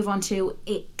going to move on to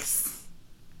icks.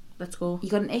 Let's go. You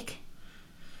got an ick?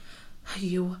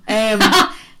 You.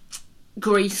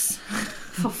 Grease.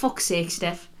 For fuck's sake,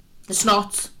 Steph.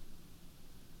 Snot.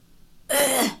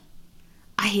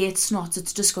 I hate snots,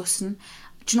 it's disgusting.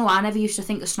 Do you know what? I never used to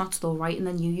think of snots though, right? And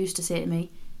then you used to say to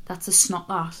me, that's a snot,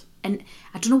 that. And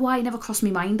I don't know why it never crossed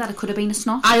my mind that it could have been a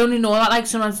snot. I only know that, like,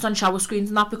 sometimes it's on shower screens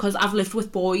and that because I've lived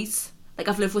with boys. Like,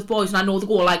 I've lived with boys and I know they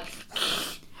go, like,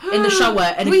 in the shower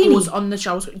and Really? it goes on the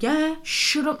shower screen. Yeah.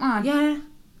 Shut up, man. Yeah.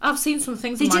 I've seen some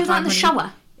things They in my do that in time, the honey.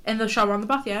 shower? In the shower on the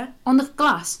bath, yeah. On the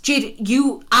glass? Jade,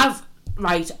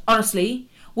 right, honestly,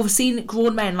 we've seen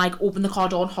grown men, like, open the car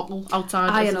door and hobble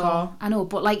outside of the car. I know,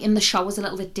 but like in the shower's a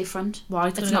little bit different.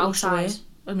 Right, It's not outside. away.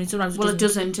 I mean, sometimes Well, it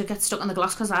doesn't. It gets stuck on the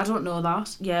glass because I don't know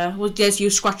that. Yeah, well, there's you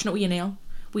scratching it with your nail.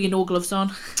 With your no gloves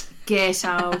on. Get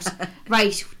out.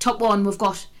 Right, top one, we've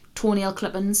got toenail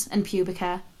clippings and pubic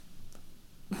hair.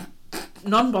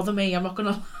 None bother me, I'm not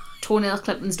gonna... Toenail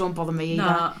clippings don't bother me either.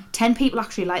 Nah. 10 people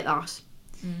actually like that.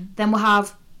 Then we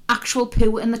have actual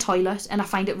poo in the toilet, and I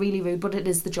find it really rude, but it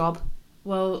is the job.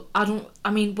 Well,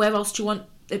 where else do you want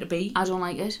it to be? I don't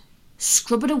like it.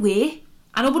 Scrub it away.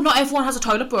 I know, but not everyone has a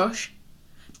toilet brush.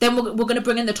 Then we're going to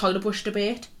bring in the toilet brush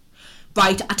debate.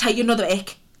 Right, I tell you another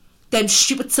ick. Them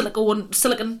stupid silicone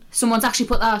Someone's actually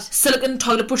put that.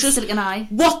 toilet brushes. Silicone eye.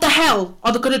 What the hell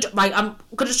are they going to do? Right,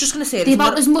 just going to say this. They're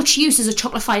about as much use as a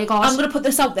chocolate fire guard. I'm going to put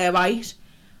this out there, right?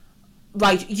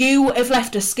 Right, you have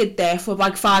left a skid there for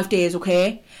like 5 days,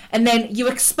 okay? And then you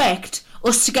expect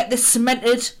us to get this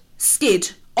cemented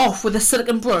skid off with a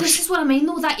silicone brush. This is what I mean,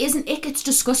 though. That isn't ick. It's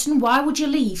disgusting. Why would you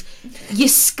leave your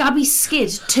scabby skid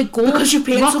to go? Because you're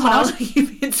paying rock someone hard? else. You're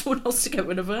paying someone else to get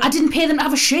rid of it. I didn't pay them to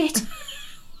have a shit.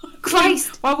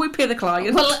 Christ. Why would we pay the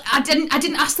client? Well, I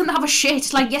didn't ask them to have a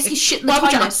shit. Like, yes, you shit in the Why would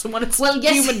toilet. you ask someone? It's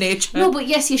yes, human nature. No, but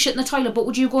yes, you shit in the toilet. But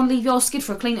would you go and leave your skid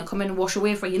for a cleaner to come in and wash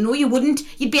away for you? No, you wouldn't.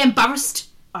 You'd be embarrassed.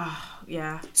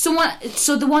 Yeah. So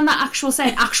the one that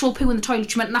said actual poo in the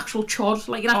toilet, she meant an actual chod,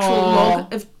 like an actual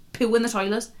log of poo in the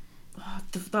toilet.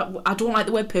 I don't like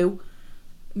the word poo.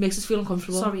 It makes us feel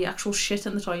uncomfortable. Sorry, actual shit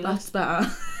in the toilet. That's better.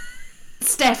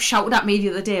 Steph shouted at me the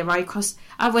other day, right? Because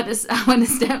I went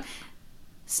to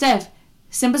Steph,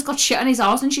 Simba's got shit on his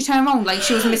arse, and she turned around like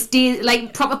she was Miss D,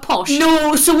 like proper posh.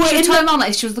 No, so we're She turned around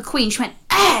like she was the queen. She went,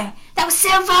 that was so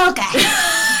vulgar.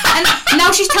 And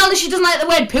now she's telling us she doesn't like the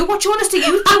word poo. What do you want us to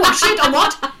use? Poo or shit or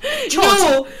what?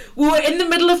 No, we were in the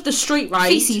middle of the street, right?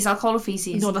 Feces, I'll call it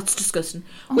feces. No, that's disgusting.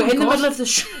 Oh We're my in the God. middle of the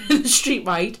street,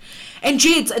 right? And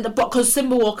Jade's at the because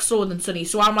Simba walks slower than Sunny,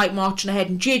 so I'm like marching ahead,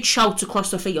 and Jade shouts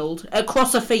across a field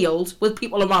with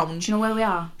people around. Do you know where we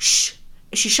are? Shh!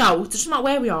 She shouts. It doesn't matter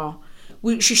where we are.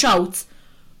 She shouts,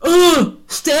 "Oh,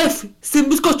 Steph!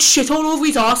 Simba's got shit all over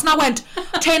his arse." And I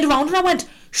turned around and I went,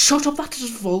 "Shut up! That is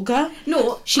vulgar."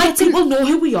 No, she Like, gets in. people know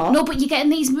who we are. No, but you get in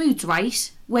these moods, right,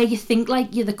 where you think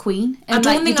like you're the queen. I And,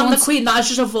 don't like, think you I'm the queen. That is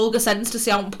just a vulgar sentence to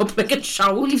say out in public and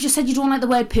shout. Well, you've just said you don't like the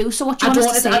word poo, so what do you want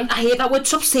us to say? I hate that word.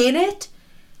 Stop saying it.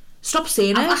 Stop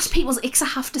saying I've it. asked people's icks, I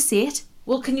have to say it.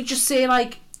 Well, can you just say,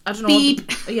 like, I don't know.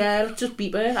 Beep. Yeah, let's just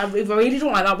beep it. I really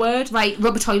don't like that word. Right,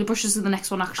 rubber toilet brushes are the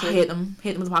next one, actually. I hate them.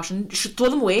 Hate them with a passion. Should throw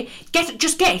them away.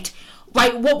 Get.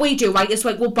 Right, what we do, right, is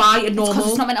like we'll buy a normal. Because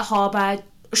it's not meant to harbour.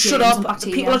 Shut germs and up.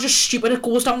 bacteria. People are just stupid. It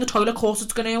goes down the toilet. Of course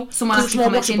it's going to. Someone 'cause it's actually more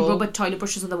commented washable. rubber toilet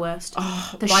brushes are the worst.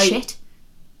 Oh, They're right. shit.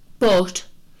 But,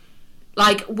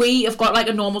 like, we have got, like,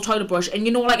 a normal toilet brush. And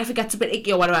you know, like, if it gets a bit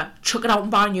icky or whatever, chuck it out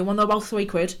and buy a new one. They're about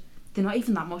 £3. They're not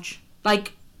even that much.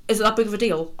 Like, is it that big of a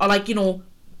deal? Or, like, you know,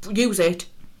 use it,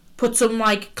 put some,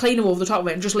 like, cleaner over the top of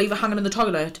it and just leave it hanging in the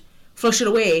toilet, flush it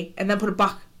away, and then put it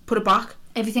back.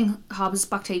 Everything harbours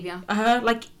bacteria.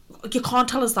 Like, you can't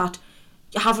tell us that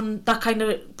you're having that kind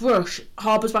of brush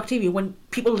harbours bacteria when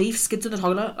people leave skids in the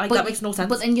toilet. Like, that makes no sense.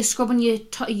 But then you're scrubbing your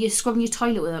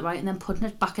toilet with it, right, and then putting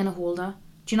it back in a holder.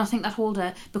 Do you not think that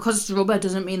holder, because it's rubber,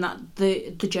 doesn't mean that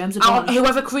the germs are gone?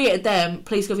 Whoever created them,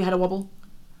 please give your head a wobble.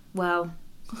 Well,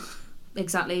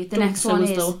 exactly. The Don't next sue one us,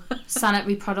 is though.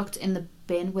 sanitary product in the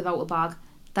bin without a bag.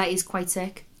 That is quite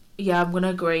sick, Yeah, I'm going to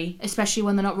agree. especially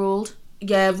when they're not rolled.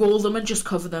 Yeah, roll them and just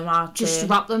cover them. Just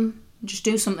wrap them. Just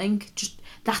do something.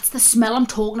 That's the smell I'm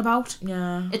talking about.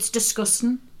 Yeah. It's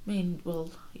disgusting. I mean, well,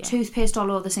 yeah. Toothpaste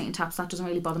all over the sink and taps, that doesn't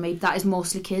really bother me. That is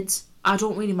mostly kids. I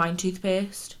don't really mind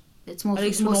toothpaste. It's mostly, At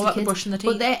least we know mostly that kids. they're brushing their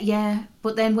But teeth.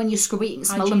 but then when you scrub it, you can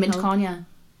smell the Hygiene mint, help. can't you?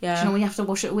 Yeah. Do you know when you have to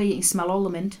wash it away, you can smell all the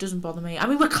mint. Doesn't bother me. I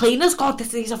mean, with cleaners, God,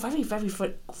 these are very, very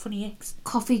funny icks.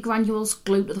 Coffee granules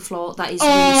glued to the floor. That is Oh,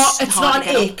 really it's hard not to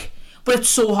an get off. ick, but it's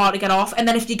so hard to get off. And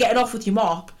then if you get it off with your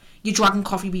mop, you're dragging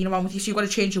coffee bean around with you, so you've got to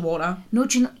change your water. No,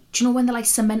 do you know when they're like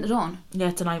cemented on Yeah,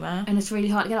 it's a nightmare. and it's really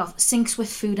hard to get off? Sinks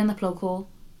with food in the plug hole.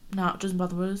 No, it doesn't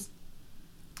bother us.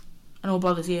 I know it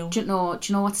bothers you. Do you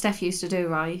know what Steph used to do,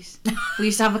 right? We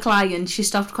used to have a client, she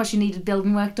stopped because she needed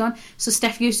building work done. So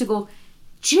Steph used to go,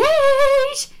 Jade,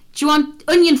 do you want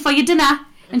onion for your dinner?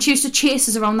 And she used to chase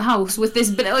us around the house with this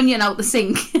bit of onion out the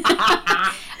sink.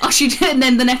 Oh, she did. And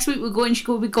then the next week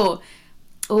we'd go,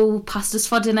 oh, pasta's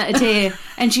for dinner today.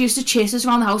 And she used to chase us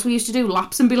around the house. We used to do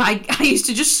laps and be like, I used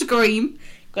to just scream.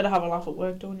 Gotta have a laugh at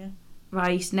work, don't you?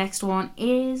 Right, next one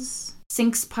is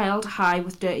sinks piled high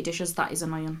with dirty dishes. That is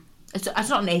annoying. It's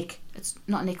not an ick. It's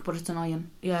not an ick, but it's annoying.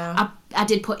 Yeah. I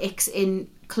did put icks in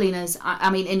cleaners. I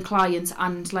mean, in clients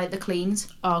and like the cleans.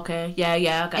 Oh, okay. Yeah, I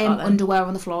get that then. Underwear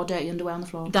on the floor, dirty underwear on the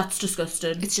floor. That's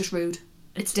disgusting. It's just rude.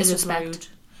 It's It is disrespect. rude.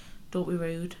 Don't be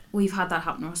rude. We've had that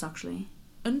happen to us actually.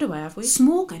 Underwear, have we?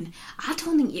 Smoking. I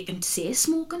don't think you can say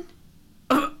smoking.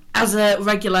 As a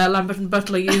regular Lambert and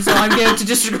Butler user, I'm going to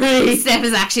disagree. Steph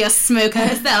is actually a smoker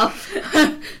herself.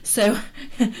 So,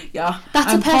 yeah.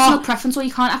 That's I'm a personal preference where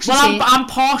you can't actually say. Well, I'm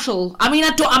partial. I mean,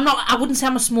 I wouldn't say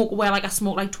I'm a smoker where like I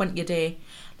smoke like 20 a day.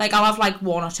 Like I'll have like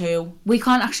one or two. We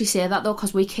can't actually say that though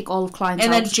because we kick all the clients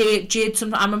And out. then Jade,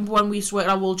 I remember when we used to work at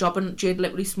our whole job and Jade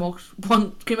literally smoked one.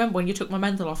 Can you remember when you took my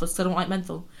menthol off? Because I don't like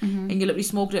menthol. And you literally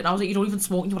smoked it and I was like, you don't even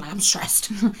smoke. And you were like, I'm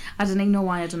stressed. I didn't even know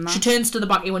why I done that. She turns to the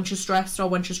backy when she's stressed or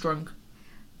when she's drunk.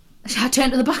 I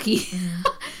turned to the backy.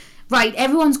 Right,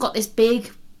 everyone's got this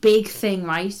big thing,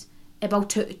 right,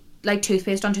 about like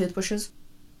toothpaste on toothbrushes.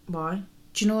 Why?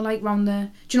 Do you know like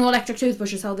do you know electric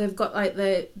toothbrushes, how they've got like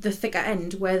the thicker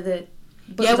end where the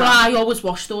Yeah, well, I always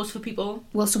wash those for people.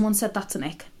 Well, someone said that's an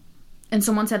ick. And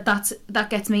someone said that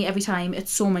gets me every time.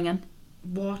 It's so minging.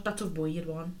 What? That's a weird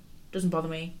one. Doesn't bother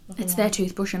me. It's their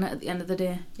toothbrush in it at the end of the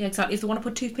day. Yeah, exactly. If they want to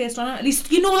put toothpaste on it, at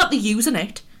least you know that they're using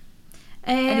it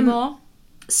anymore.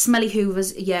 Smelly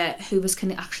hoovers, yeah, hoovers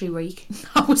can actually reek.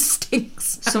 Oh, it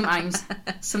stinks. Sometimes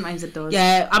it does.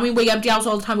 Yeah, I mean, we empty ours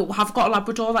all the time, but we have got a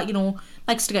Labrador that, you know,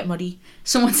 likes to get muddy.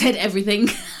 Someone said everything.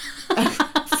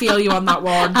 Feel you on that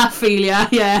one. I feel ya,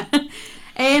 yeah.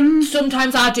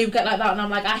 Sometimes I do get like that and I'm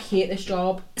like, I hate this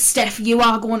job. Steph, you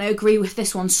are going to agree with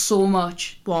this one so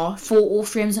much. What? Photo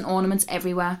frames and ornaments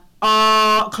everywhere.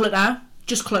 Clutter.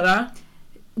 Just clutter.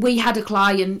 We had a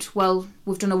client, well,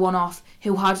 we've done a one-off,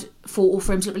 who had photo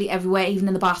frames literally everywhere, even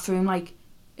in the bathroom. Like,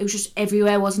 it was just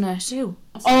everywhere, wasn't it? Who?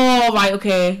 Oh, right,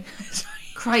 okay.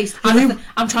 Christ.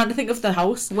 I'm trying to think of the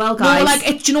house. Well, guys. No,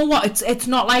 like, do you know what? It's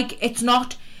not like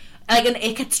an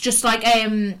ick. It's just like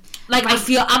I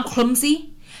feel I'm clumsy.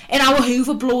 And our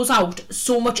Hoover blows out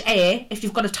so much air. If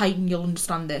you've got a Titan, you'll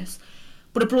understand this.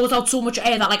 But it blows out so much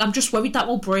air that like I'm just worried that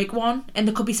will break one, and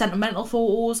there could be sentimental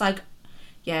photos. Like,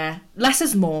 yeah, less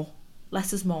is more.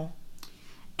 Less is more.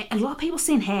 A lot of people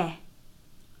saying hair.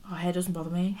 Oh, hair doesn't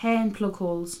bother me. Hair and plug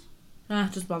holes. Nah,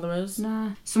 it doesn't bother us.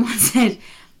 Nah. Someone said,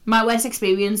 my worst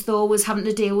experience though was having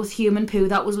to deal with human poo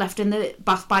that was left in the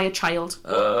bath by a child.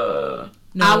 No,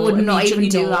 I would not even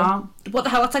do that. What the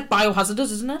hell? That's like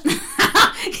biohazardous, isn't it?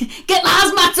 Get the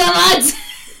hazmats on, lads!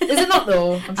 Is it not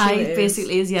though? I'm sure it is.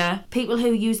 Basically is, yeah. People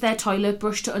who use their toilet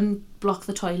brush to unblock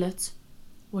the toilets.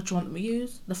 What do you want them to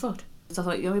use? The foot? So I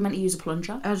thought you were meant to use a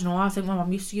plunger. I don't know. I think my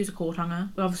mum used to use a coat hanger,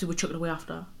 but obviously we chuck it away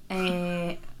after.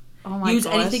 Oh my Use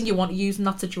God. anything you want to use in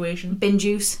that situation. Bin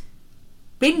juice.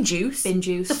 Bin juice? Bin What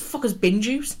juice. the fuck is bin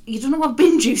juice? You don't know what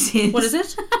bin juice is? What is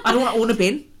it? I don't want to own a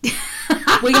bin.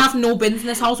 We have no bins in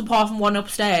this house apart from one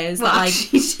upstairs. Well, that,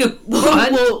 actually,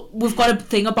 well, we've got a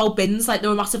thing about bins, like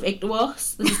they're a massive ick to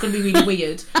us. This is going to be really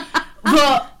weird.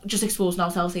 But, just exposing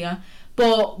ourselves here.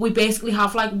 But we basically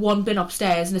have like one bin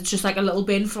upstairs and it's just like a little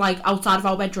bin for like outside of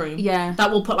our bedroom. Yeah.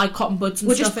 That we'll put like cotton buds and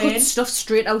We'll stuff just put in. stuff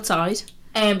straight outside.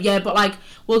 Yeah, but like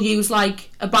we'll use like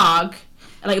a bag,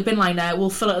 like a bin liner, we'll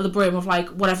fill it to the brim of like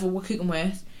whatever we're cooking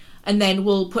with, and then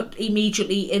we'll put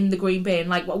immediately in the green bin.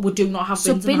 Like we do not have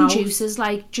So bins in bin the house. juice is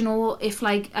like, do you know, if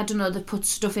like, I don't know, they put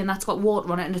stuff in that's got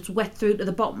water on it and it's wet through to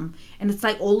the bottom and it's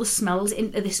like all the smells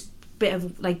into this bit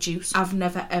of like juice. I've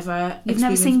never ever. You've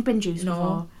never seen bin juice No.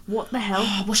 before? What the hell?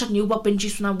 I wish I knew what bin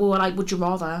juice when I were like. Would you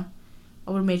rather? I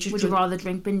would have made you. Would you rather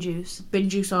drink bin juice? bin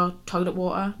juice or toilet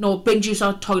water? No, bin juice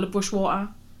or toilet brush water.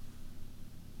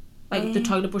 Like the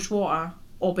toilet brush water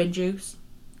or bin juice.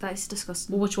 That is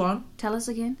disgusting. Well, which one? Tell us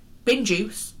again. Bin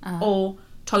juice or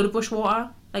toilet brush water?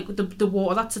 Like the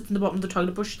water that sits in the bottom of the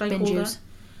toilet brush. Like Bin juice.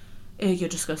 You're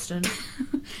disgusting.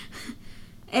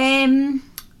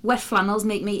 Wet flannels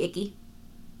make me icky.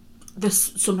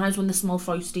 Sometimes when they smell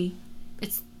frosty.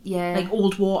 It's, yeah. Like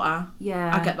old water.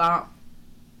 Yeah. I get that.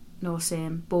 No,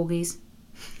 same. Bogies.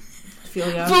 I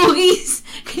feel ya. Bogies!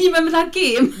 Can you remember that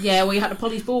game? Yeah, where you had to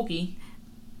police bogey.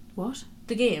 What?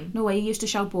 The game. No way, you used to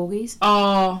shout bogies.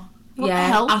 Oh, What yeah.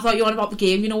 the hell? I thought you were on about the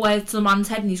game. You know where it's the man's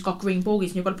head and he's got green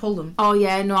bogies and you've got to pull them. Oh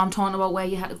yeah, no, I'm talking about where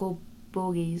you had to go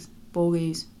bogies.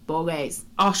 Bogies. Bogies.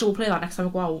 Oh, sure, we'll play that next time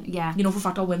we go out. Yeah. You know for a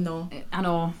fact I'll win though. I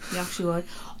know, you actually would.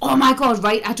 Oh my god,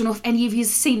 right, I don't know if any of you have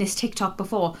seen this TikTok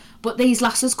before, but these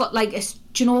lasses got like,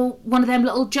 do you know one of them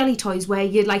little jelly toys where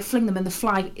you like fling them and they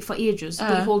fly for ages,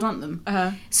 but you hold on to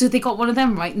them? So they got one of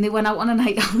them, right, and they went out on a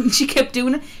night out and she kept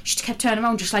doing it. She kept turning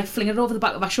around, just like flinging it over the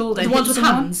back of her shoulder. The ones with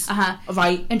hands?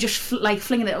 Right. And just like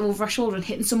flinging it over her shoulder and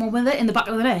hitting someone with it in the back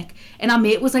of the neck. And our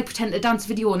mate was like pretending to dance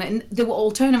video on it, and they were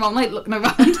all turning around like looking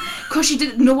around because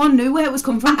no one knew where it was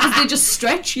coming from because they just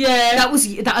stretch. Yeah.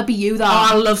 That'd be you, that.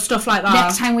 Oh, I love stuff like that.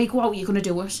 Next time we go out, you're going to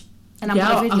do it. And I'm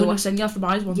going to video it. Send you off the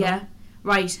buys one. Yeah.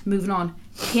 Right, moving on.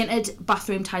 Painted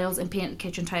bathroom tiles and painted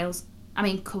kitchen tiles. I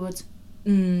mean, cupboards.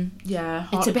 Yeah.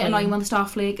 It's a bit annoying when they start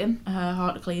flaking.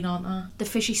 Hard to clean, aren't they? The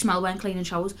fishy smell when cleaning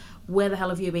showers. Where the hell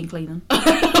have you been cleaning?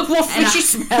 What fishy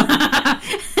smell?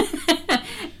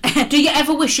 Do you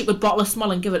ever wish you could bottle a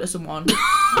smell and give it to someone?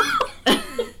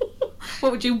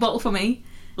 What would you bottle for me?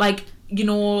 Like, you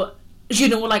know,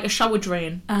 like a shower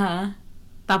drain.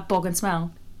 That bogging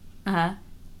smell.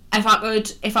 If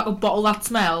I could bottle that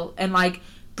smell and like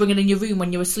bring it in your room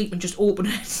when you're asleep and just open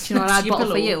it. Do you know what I'd bottle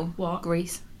pillow. for you? What?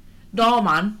 Grease. No,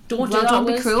 man. Don't do that. Don't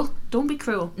be cruel. Don't be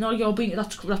cruel. No, you're being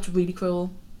that's really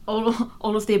cruel. All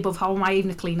of the above. How am I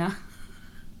even a cleaner?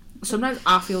 Sometimes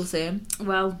I feel the same.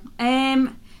 Well,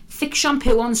 thick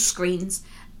shampoo on screens.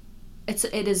 It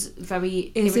is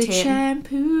very irritating. Is it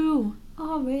shampoo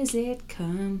or is it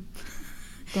cum?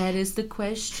 That is the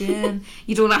question.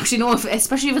 You don't actually know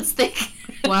especially if it's thick.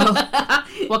 Well,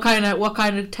 what kind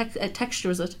of texture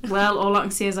is it? Well, all I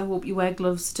can say is I hope you wear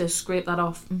gloves to scrape that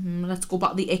off. Let's go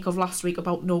back to the ick of last week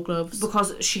about no gloves.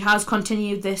 Because she has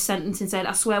continued this sentence and said,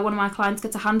 I swear one of my clients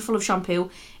gets a handful of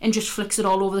shampoo and just flicks it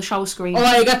all over the shower screen.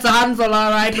 Oh, he gets a handful,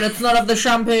 alright, but it's not of the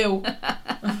shampoo.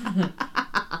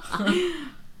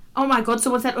 Oh my god,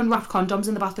 someone said unwrapped condoms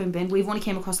in the bathroom bin. We've only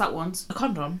came across that once. A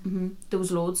condom? There was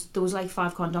loads. There was like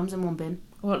 5 condoms in one bin.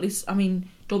 Or at least, I mean,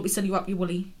 don't be silly, wrap your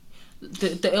woolly.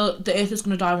 The earth is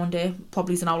going to die one day,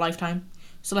 probably in our lifetime.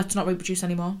 So let's not reproduce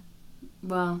anymore.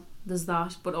 Well, there's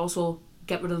that, but also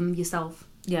get rid of them yourself.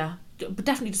 Yeah, but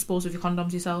definitely dispose of your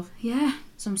condoms yourself. Yeah.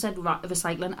 Some said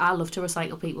recycling. I love to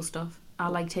recycle people's stuff. I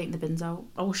like taking the bins out.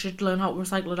 Oh, we should learn how to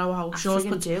recycle at our house.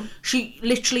 Do. She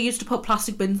literally used to put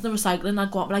plastic bins in the recycling. I'd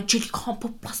go up and be like, Jill, you can't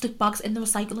put plastic bags in the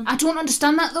recycling. I don't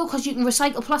understand that though, because you can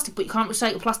recycle plastic, but you can't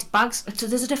recycle plastic bags.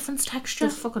 There's a different texture.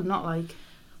 It's fucking not like.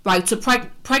 Right, so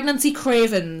pregnancy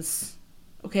cravings.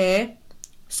 Okay?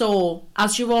 So,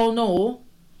 as you all know,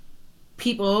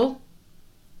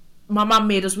 my mum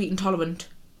made us wheat intolerant.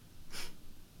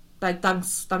 Like,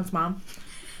 thanks mum.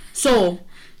 So,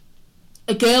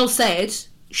 a girl said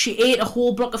she ate a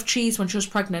whole block of cheese when she was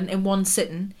pregnant in one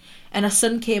sitting, and her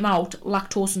son came out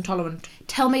lactose intolerant.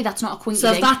 Tell me that's not a quinky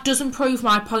So thing. that doesn't prove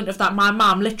my point of that my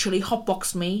mum literally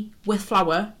hotboxed me with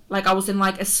flour, like I was in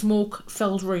like a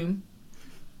smoke-filled room,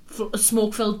 a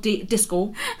smoke-filled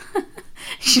disco.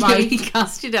 She really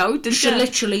cast it out, didn't she? She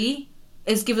literally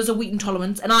is give us a wheat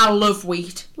intolerance, and I love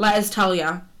wheat. Let us tell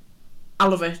ya. I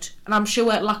love it. And I'm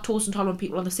sure lactose intolerant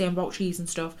people are the same about cheese and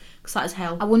stuff, because that is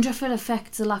hell. I wonder if it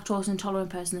affects a lactose intolerant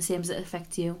person the same as it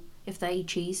affects you if they eat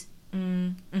cheese.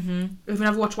 Have you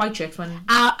never watched White Chicks?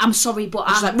 I'm sorry, but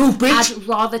like, move, bitch. I'd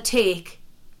rather take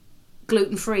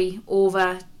gluten-free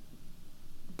over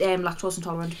lactose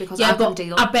intolerant, because I can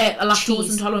deal. I bet a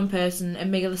lactose intolerant person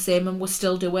and make it the same and will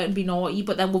still do it and be naughty,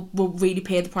 but then we'll really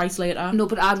pay the price later. No,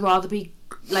 but I'd rather be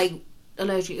like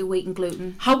allergic to wheat and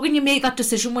gluten. How can you make that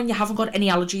decision when you haven't got any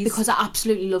allergies? Because I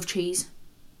absolutely love cheese,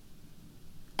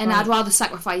 and right. I'd rather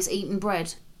sacrifice eating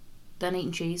bread than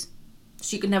eating cheese.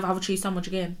 So you could never have a cheese sandwich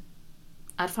again?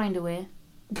 I'd find a way.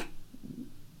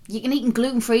 You can eat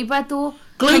gluten-free bread though.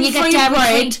 Gluten-free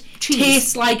bread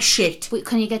tastes like shit. Wait,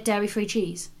 can you get dairy-free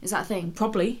cheese? Is that a thing?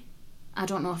 Probably. I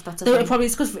don't know if that's a thing. It probably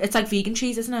is because it's like vegan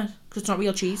cheese, isn't it? Because it's not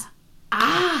real cheese.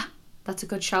 Ah! That's a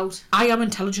good shout. I am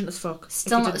intelligent as fuck.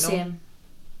 Still not the same.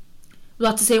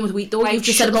 Well, that's the same with wheat though. Right, You've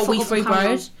just said about wheat-free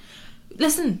bread.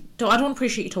 Listen, I don't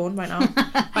appreciate your tone right now.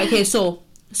 Right, okay, so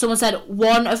someone said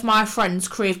one of my friends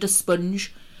craved a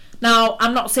sponge. Now,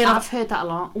 I'm not saying I've heard that a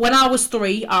lot. When I was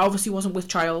 3, I obviously wasn't with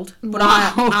child, but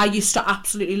wow. I used to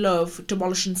absolutely love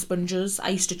demolishing sponges. I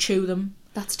used to chew them.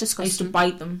 That's disgusting. I used to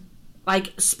bite them.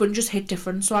 like, sponges hit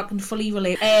different, so I can fully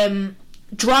relate.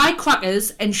 Dry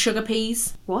crackers and sugar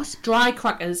peas. What? Dry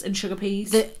crackers and sugar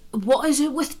peas. What is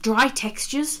it with dry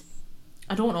textures?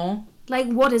 I don't know. Like,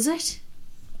 what is it?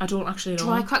 I don't actually know.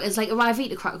 Dry crackers, like a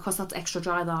Rivita cracker, because that's extra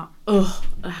dry, that. Ugh,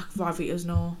 Rivitas,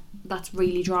 no. That's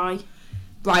really dry.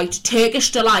 Right,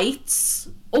 Turkish Delights.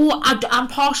 Oh, I'm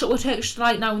partial with Turkish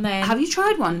Delight now and then. Have you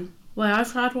tried one? Well,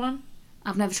 I've tried one.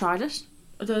 I've never tried it.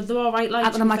 They're alright, like, I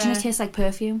can imagine it tastes like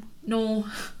perfume. No,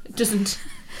 it doesn't.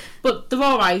 But they're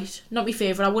alright. Not my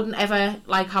favourite. I wouldn't ever,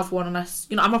 like, have one unless...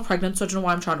 You know, I'm not pregnant, so I don't know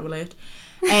why I'm trying to relate.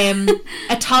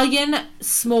 Italian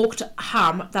smoked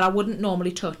ham that I wouldn't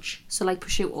normally touch. So, like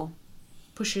prosciutto.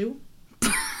 Prosciutto?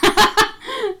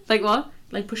 Like what?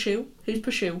 Like prosciutto? Who's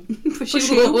prosciutto?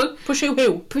 Prosciutto. Prosciutto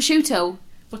who? Prosciutto.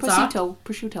 What's that?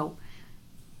 Prosciutto.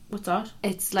 What's that?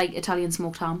 It's like Italian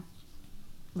smoked ham.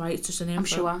 Right, it's just a name. I'm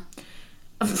sure.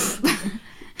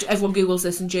 Everyone Googles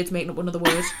this and Jade's making up another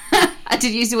word. I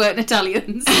did use the word in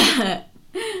Italians.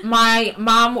 My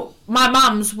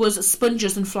mum's was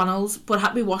sponges and flannels, but had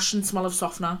to be washed and smell of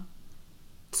softener.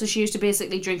 So she used to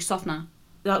basically drink softener.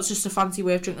 That's just a fancy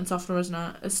way of drinking softener, isn't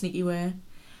it? A sneaky way.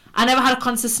 I never had a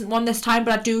consistent one this time,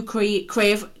 but I do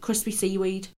crave crispy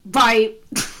seaweed. Right.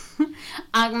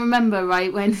 I can remember,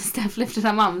 right, when Steph lived at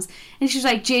her mum's, and she was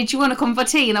like, Jade, do you want to come for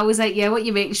tea? And I was like, yeah, what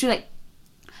you making? She was like,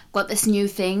 got this new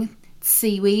thing,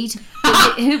 seaweed,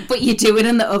 but you do it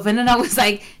in the oven. And I was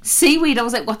like, seaweed? I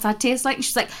was like, what's that taste like? And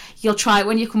she's like, you'll try it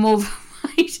when you come over.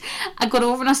 Right? I got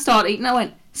over and I started eating. I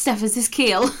went, Steph, is this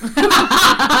kale?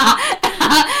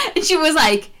 And she was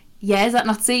like, yeah, is that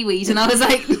not seaweed? And I was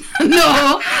like,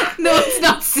 no, it's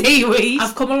not seaweed.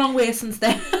 I've come a long way since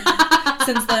then.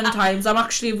 Since them times. I'm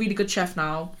actually a really good chef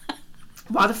now.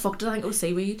 Why the fuck did I think it was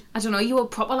seaweed? I don't know, you were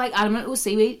proper like adamant it was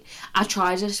seaweed. I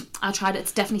tried it,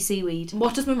 it's definitely seaweed.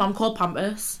 What does my mum call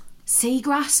Pampers?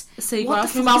 Seagrass?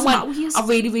 Seagrass. My mum went, I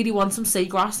really, really want some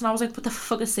seagrass. And I was like, what the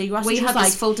fuck is seagrass? We had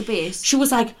this full debate. She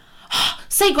was like, oh,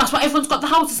 seagrass, what everyone's got in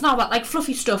the houses now, that like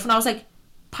fluffy stuff. And I was like,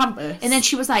 Pampers. And then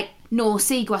she was like, no,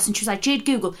 seagrass. And she was like, Jade,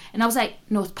 Google. And I was like,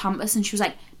 no, it's Pampers. And she was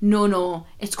like, no,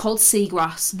 it's called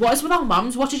seagrass. What is with our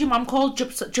mums? What did your mum call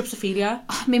gypsophilia?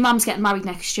 My mum's getting married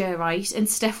next year, right? And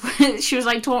Steph, she was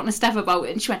like talking to Steph about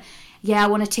it, and she went, yeah, I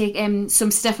want to take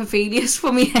some Stephophilias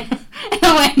for me. And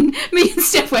I went, me and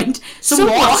Steph went, some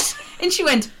what? And she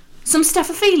went, some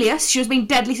Stephophilias. She was being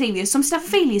deadly serious. Some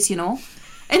Stephophilias, you know.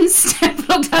 And Steph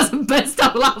looked at us and burst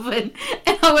out laughing.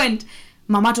 And I went,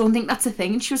 Mum, I don't think that's a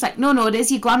thing. And she was like, no, it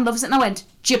is. Your gran loves it. And I went,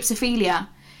 gypsophilia.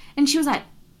 And she was like,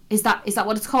 is that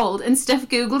what it's called? And Steph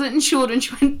Googled it and showed her, and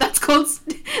she went, that's called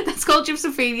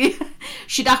gypsophilia.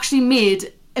 She'd actually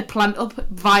made a plant up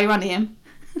via a name.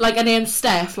 Like a name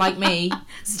Steph, like me.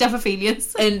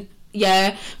 Stephophilias. And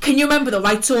yeah. Can you remember though,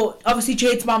 right? So obviously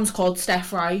Jade's mum's called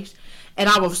Steph, right? And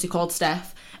I'm obviously called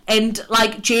Steph. And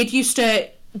like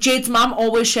Jade's mum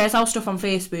always shares our stuff on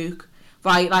Facebook.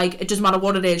 Right, like, it doesn't matter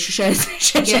what it is, she shares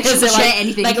she'll it, like, share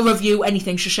anything. like a review,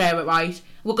 anything, she'll share it, right?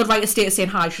 We could write a status saying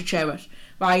hi, she'd share it,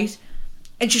 right?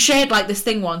 And she shared, like, this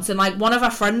thing once, and, like, one of her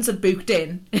friends had booked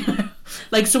in,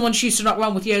 like, someone she used to knock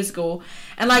around with years ago,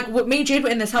 and, like, me and Jade were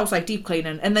in this house, like, deep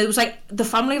cleaning, and there was, like, the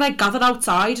family, like, gathered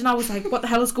outside, and I was like, what the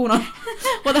hell is going on?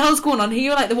 What the hell's going on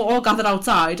here? Like, they were all gathered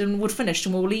outside, and we'd finished,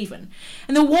 and we were leaving.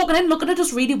 And they were walking in, looking at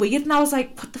us really weird, and I was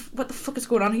like, what the fuck is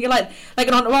going on here? Like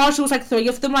an entourage, there was, like, 3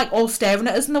 of them, like, all staring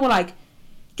at us, and they were like,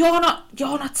 you're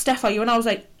not Steph, are you? And I was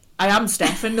like, I am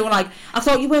Steph. And they were like, I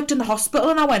thought you worked in the hospital.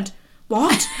 And I went,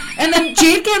 what? And then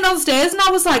Jade came downstairs, and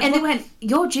I was like... And they went,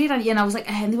 you're Jade, aren't you? And I was like,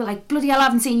 and they were like, bloody hell, I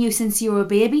haven't seen you since you were a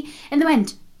baby. And they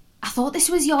went, I thought this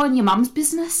was your and your mum's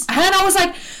business. And I was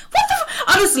like, what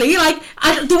the... Honestly, like,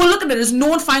 they were looking at us,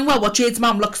 knowing fine well what Jade's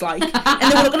mum looks like.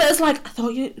 And they were looking at us like, I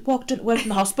thought you worked in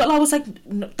the hospital. I was like,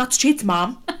 no, that's Jade's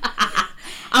mum.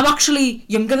 I'm actually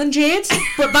younger than Jade,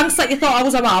 but thanks that you thought I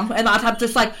was a mum and I'd had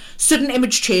this, like, sudden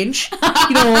image change.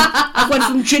 You know, I went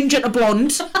from ginger to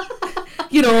blonde.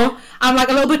 You know, I'm, like,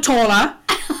 a little bit taller.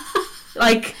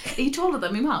 Like... Are you taller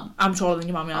than my mum? I'm taller than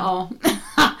your mum, yeah.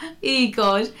 Oh.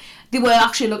 God. They were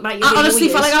actually looking at you. I honestly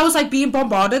felt like I was, like, being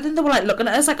bombarded, and they were, like, looking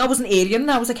at us like I was an alien,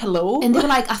 and I was like, hello. And they were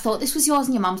like, I thought this was yours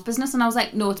and your mum's business. And I was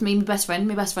like, no, it's me and my best friend.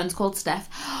 My best friend's called Steph.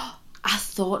 I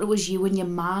thought it was you and your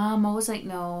mum. I was like,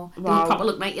 no. Wow. They were probably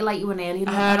looking at you like you were an alien.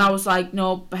 And I was like,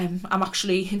 no, I'm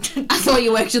actually... I thought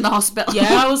you worked in the hospital.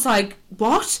 Yeah, I was like,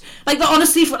 what? Like,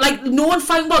 honestly, like, no one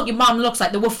found what your mum looks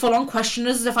like. They were full-on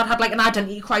questioners as if I'd had, like, an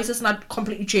identity crisis and I'd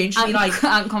completely changed. I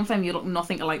can confirm you look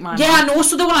nothing like mine. Yeah, I know.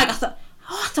 So they were like, I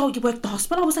thought you worked at the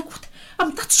hospital. I was like, what?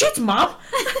 That's Jade's mum.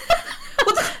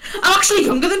 I'm actually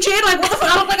younger than Jade. Like, what the fuck?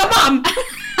 I look like a mum.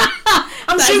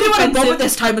 I'm That sure is you had a bob offensive. at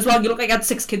this time as well. You look like you had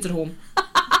 6 kids at home.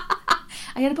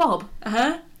 I had a bob.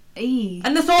 Uh-huh. Eee.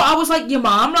 And they thought I was like your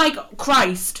mum, like,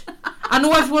 Christ. I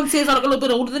know everyone says I look a little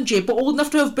bit older than Jade, but old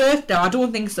enough to have birthed her, I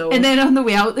don't think so. And then on the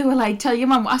way out, they were like, tell your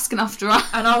mum we're asking after her.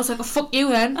 And I was like, oh, fuck you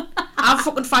then. I'm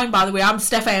fucking fine, by the way. I'm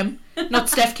Steph M, not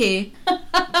Steph K.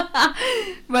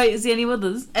 Right, is there any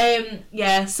others?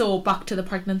 Yeah, so back to the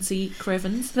pregnancy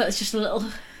cravings. That's just a little...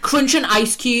 Crunching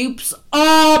ice cubes.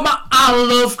 Oh, I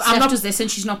love... Steph does this and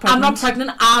she's not I'm pregnant. not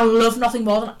pregnant. I love nothing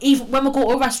more than... Even when we go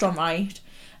to a restaurant, right?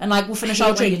 And, like, we'll finish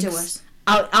our when you drinks. do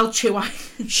it. I'll chew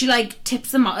ice. She, like,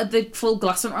 tips the full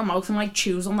glass into her mouth and, like,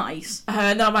 chews on the ice.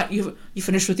 And then I'm like, you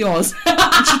finished with yours?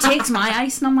 And she takes my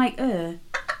ice and I'm like,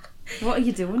 what are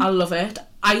you doing? I love it.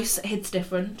 Ice hits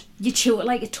different. You chew it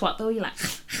like a twat, though. You're like...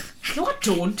 No, I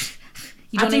don't.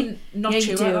 You I don't do even- not Yeah,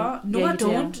 chew you like do. that. No, Yeah, I you do.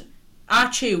 don't. I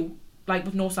chew, like,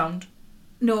 with no sound.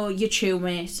 No, you chew,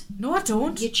 mate. No, I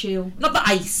don't. You chew. Not the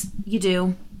ice. You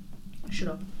do. Shut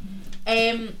up.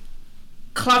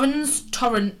 Clarins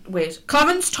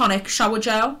Tonic shower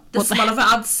gel. The What the smell of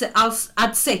it,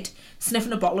 I'd sit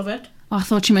sniffing a bottle of it. Oh, I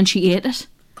thought you meant she ate it.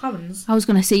 Clarins. I was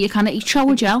going to say you can't eat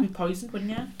shower gel. Be poisoned,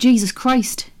 wouldn't you? Jesus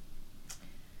Christ.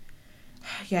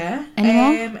 Yeah. Any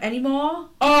more? Any more?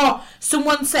 Oh,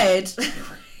 someone said.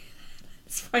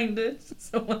 Let's find it.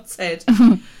 Someone said,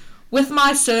 with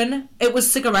my son, it was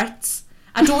cigarettes.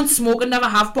 I don't smoke and never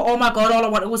have, but oh my god, all I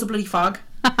wanted was a bloody fag.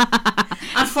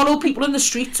 I'd follow people in the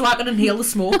street so I could inhale the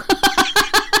smoke.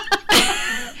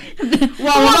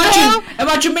 Well,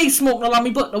 imagine me smoking along my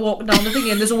butt walking down the thing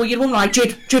and there's a weird one like,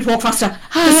 Jude, walk faster.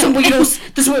 There's some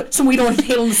weirdo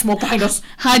inhaling the smoke behind us.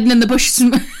 Hiding in the bush,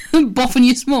 boffing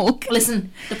your smoke.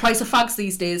 Listen, the price of fags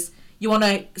these days, you want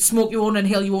to smoke your own,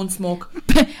 inhale your own smoke.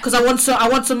 Because I want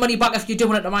some money back if you're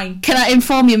doing it to mine. Can I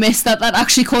inform you, miss, that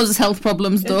actually causes health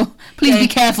problems, though? Please be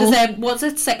careful. What's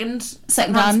it? Second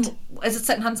hand. Is it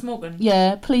second hand smoking?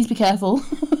 Yeah, please be careful.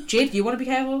 Jade, you want to be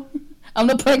careful? I'm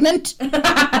not pregnant.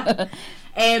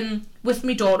 With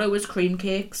my daughter, it was cream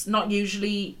cakes. Not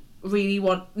usually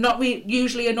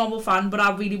usually a normal fan, but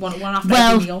I really want one after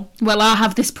every meal. Well, I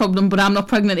have this problem, but I'm not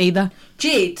pregnant either.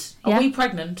 Jade, Yeah? are we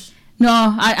pregnant?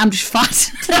 No, I'm just fat.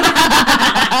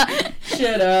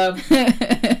 Shut up.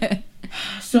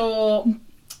 So,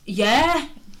 yeah.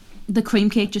 The cream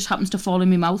cake just happens to fall in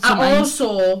my mouth I sometimes.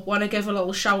 also want to give a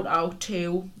little shout out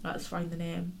to, let's find the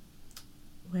name.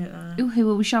 Wait there. Ooh, who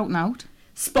are we shouting out?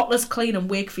 Spotless Clean and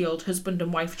Wakefield, husband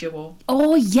and wife duo.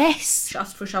 Oh, yes. She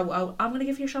asked for a shout out. I'm going to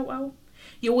give you a shout out.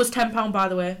 You owe us £10, by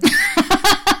the way.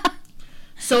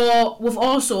 So, we've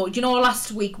also, you know,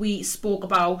 last week we spoke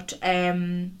about the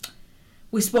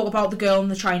girl in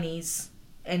the Chinese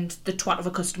and the twat of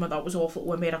a customer that was awful.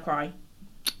 We made her cry.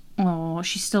 Oh,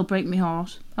 she still break my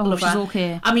heart. I Love hope she's her.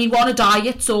 okay. I mean, we're on a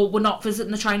diet, so we're not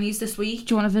visiting the Chinese this week.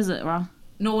 Do you want to visit her?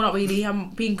 No, not really.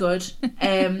 I'm being good.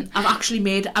 I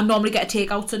normally get a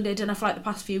takeout Sunday dinner for like the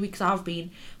past few weeks. I have been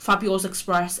Fabio's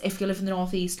Express. If you live in the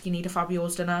northeast, you need a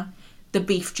Fabio's dinner. The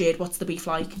beef, Jade. What's the beef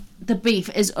like? The beef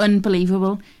is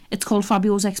unbelievable. It's called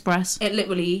Fabio's Express. It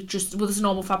literally there's a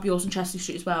normal Fabio's in Chester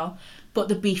Street as well, but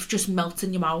the beef just melts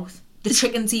in your mouth. The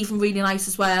chicken's even really nice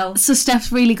as well. So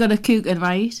Steph's really good at cooking,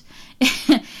 right?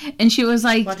 And she was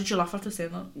like... Why did you laugh after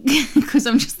saying that? Because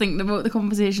I'm just thinking about the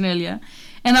conversation earlier.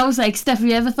 And I was like, Steph, have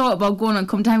you ever thought about going and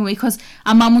come down with me? Because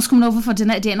our mum was coming over for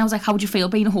dinner today, and I was like, how would you feel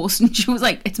being a host? And she was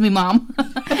like, it's me mum.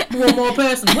 One more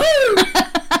person. Woo!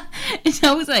 And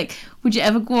I was like, would you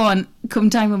ever go on, come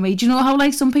down with me? Do you know how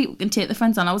like some people can take their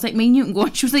friends on? I was like, me and you can go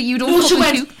on. She was like, you don't No, she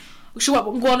fucking went, we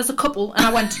can go on as a couple, and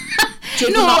I went...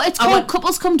 Jade No, will not, it's called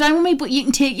couples come down with me, but you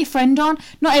can take your friend on.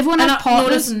 Not everyone has No,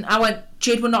 partners. listen, I went,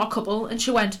 Jade, we're not a couple. And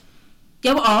she went,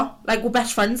 yeah, we are. Like, we're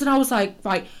best friends. And I was like,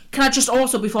 right, can I just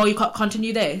also, before you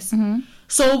continue this? Mm-hmm.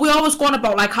 So we always go on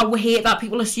about, like, how we hate that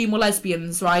people assume we're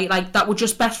lesbians, right? Like, that we're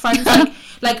just best friends.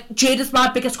 like, Jade is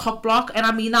my biggest cock block, and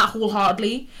I mean that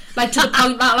wholeheartedly. Like, to the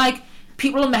point that, like,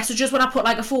 people will message us when I put,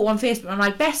 like, a photo on Facebook, and I'm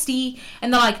like, bestie.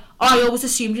 And they're like, oh, I always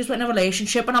assumed you were in a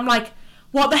relationship. And I'm like,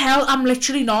 what the hell? I'm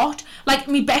literally not. Like,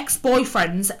 my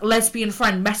ex-boyfriend's lesbian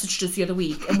friend messaged us the other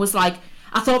week and was like,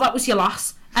 I thought that was your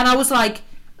lass. And I was like,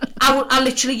 I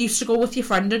literally used to go with your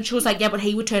friend. And she was like, yeah, but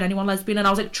he would turn anyone lesbian. And I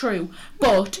was like, true.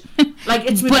 But, like,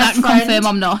 it's my But I best can friend. confirm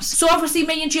I'm not. So, obviously,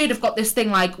 me and Jade have got this thing,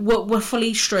 like, we're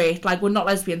fully straight. Like, we're not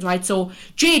lesbians, right? So,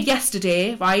 Jade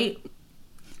yesterday, right,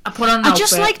 I put on an outfit. I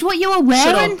just liked what you were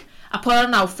Shut wearing. up. I put on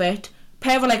an outfit,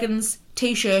 pair of leggings,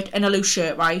 t-shirt, and a loose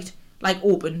shirt, right? Like,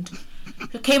 opened.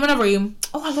 I came in a room.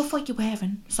 Oh, I love what you're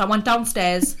wearing. So I went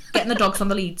downstairs, getting the dogs on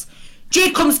the leads.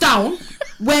 Jade comes down,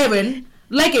 wearing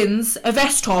leggings, a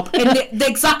vest top, and the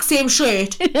exact same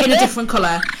shirt in a different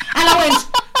colour. And I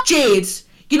went, Jade,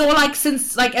 you know, like,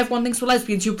 since, like, everyone thinks we're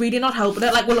lesbians, you're really not helping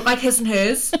it. Like, we'll look like his and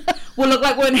hers. We'll look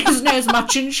like we're in his and hers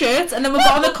matching shirts. And then we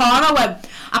got in the car and I went,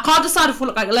 I can't decide if we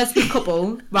look like a lesbian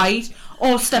couple, right,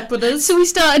 or stepbrothers. So we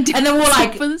started doing and then we're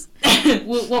like,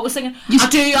 what we're singing? I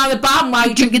do you on the bottom,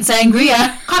 right, drinking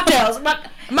sangria, cocktails, my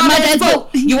dead boat.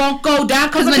 You won't go down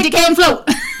because my dick can't float.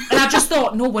 And I just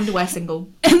thought, no wonder we're single.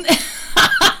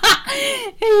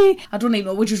 I don't even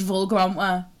know, we're just vulgar, aren't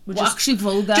we? We're actually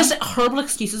vulgar. Just horrible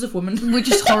excuses of women. We're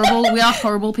just horrible. We are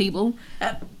horrible people.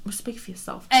 Speak for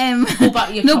yourself. Go back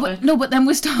to your topic. But then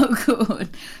we start going,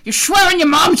 you're swearing your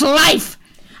mom's life.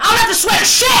 I don't have to swear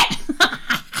shit!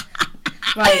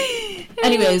 Right.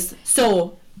 Anyways,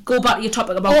 so, go back to your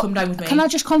topic about come down with me. Can I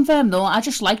just confirm, though, I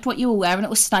just liked what you were wearing. It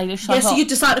was stylish. Yeah, so you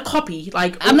decided to copy,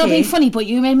 like, okay. I'm not being funny, but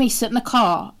you made me sit in the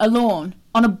car, alone,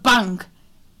 on a bank,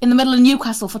 in the middle of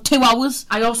Newcastle for 2 hours.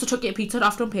 I also took you a pizza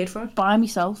after and paid for it. By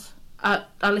myself. I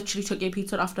literally took you a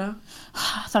pizza after.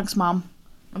 Thanks, Mum.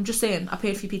 I'm just saying, I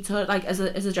paid for your pizza, like, as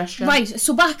a gesture. Right,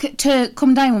 so back to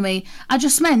come down with me, I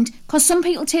just meant, because some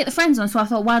people take the friends on, so I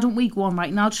thought, why don't we go on, right,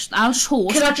 and I'll just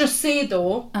host. Can I just say,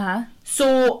 though,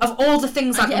 so, of all the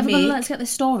things I can make... Let's get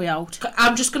this story out.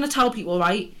 I'm just going to tell people,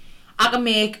 right, I can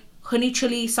make honey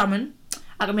chili salmon,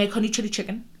 I can make honey chili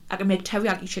chicken, I can make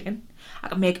teriyaki chicken, I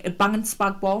can make a banging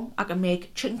spag bol, I can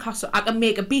make chicken casserole, I can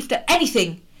make a beef to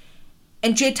anything.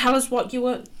 And Jade, tell us what you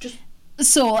were just...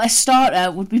 So, a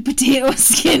starter would be potato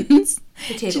skins.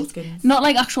 Potato skins. Not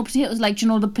like actual potatoes, like, do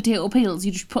you know the potato peels?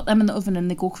 You just put them in the oven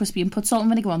and they go crispy and put salt and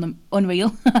vinegar on them.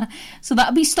 Unreal. So that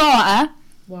would be starter.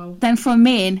 Wow. Then for a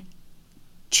main,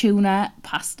 tuna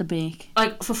pasta bake.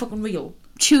 Like, for fucking real?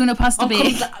 Tuna pasta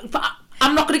bake.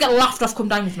 I'm not going to get laughed off come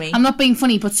down with me. I'm not being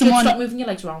funny, but someone... Stop moving your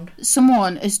legs around.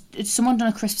 Someone done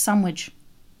a crisp sandwich.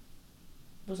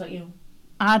 Was that you?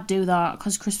 I'd do that,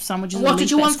 because crisp sandwiches are what did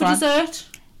you want for dessert?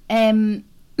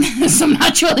 Some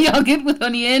natural yogurt with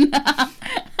honey in.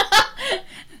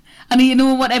 And you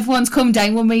know what everyone's come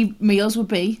down with me meals would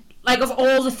be? Like, of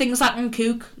all the things I can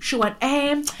cook, she went,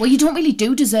 well, you don't really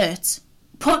do desserts.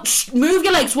 Move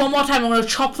your legs one more time, I'm going to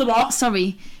chop them off.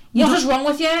 Sorry. What is wrong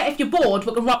with you? If you're bored,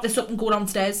 we can wrap this up and go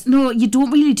downstairs. No, you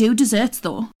don't really do desserts,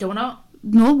 though. Do we not?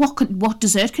 No, what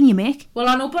dessert can you make? Well,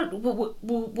 I know, but we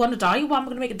want to die. Why am I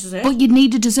going to make a dessert? But you'd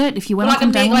need a dessert if you went I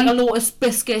can make, like, a Lotus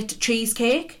biscuit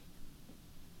cheesecake.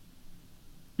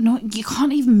 No, you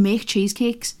can't even make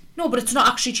cheesecakes. No, but it's not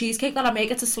actually cheesecake that I make.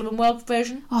 It's a Slimming World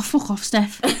version. Oh, fuck off,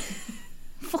 Steph.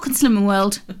 Fucking Slimming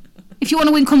World. If you want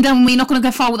to win, come down with me. You're not going to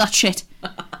get far with that shit.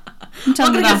 I'm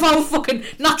not going to get far with fucking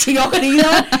natural yogurt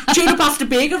either. Tuna pasta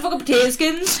bacon, fucking potato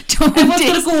skins. Everyone's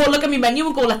going to go look at my menu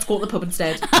and go, let's go to the pub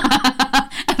instead.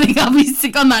 I think I'll be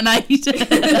sick on that night. What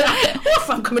if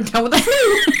I'm coming down with the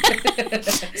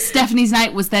flu? Stephanie's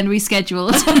night was then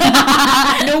rescheduled.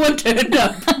 No one turned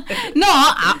up. No,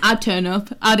 I'd turn up.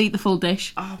 I'd eat the full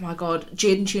dish. Oh my god,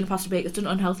 Jade and tuna pasta bake, it's an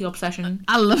unhealthy obsession.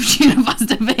 I love tuna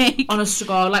pasta bake. Honest to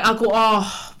God, like, I'll go,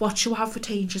 oh, what shall I have for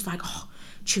tea? And she's like, oh,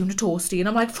 tuna toasty. And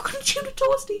I'm like, fucking tuna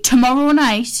toasty. Tomorrow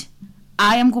night,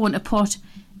 I am going to put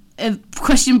a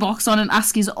question box on and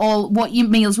ask you all what your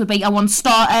meals would be. I want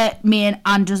starter, main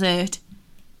and dessert.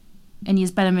 And you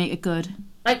better make it good.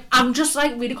 Like, I'm just,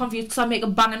 like, really confused because I make a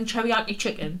banging teriyaki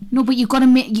chicken. No, but you've got to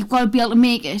be able to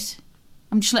make it.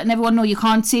 I'm just letting everyone know you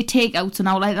can't say takeouts and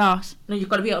out like that. No, you've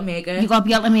got to be able to make it. You've got to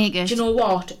be able to make it. Do you know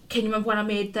what? Can you remember when I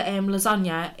made the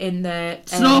lasagna in the...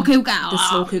 slow cooker. The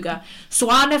slow cooker.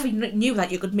 So I never knew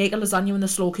that you could make a lasagna in the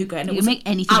slow cooker. And you can make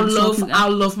anything in the slow cooker. I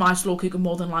love my slow cooker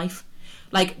more than life.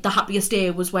 Like, the happiest day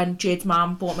was when Jade's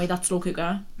mum bought me that slow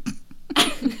cooker.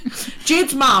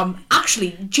 Jade's mum,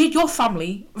 actually, Jade, your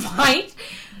family, right?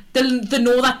 They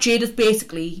know that Jade is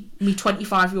basically me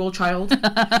 25-year-old child.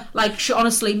 Like, she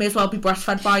honestly may as well be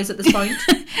breastfed by us at this point.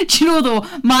 Do you know, though,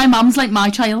 my mum's like my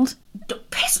child.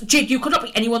 Jade, you could not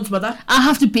be anyone's mother. I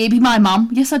have to baby my mum.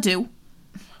 Yes, I do.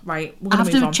 Right, I have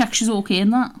to check she's okay in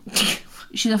that.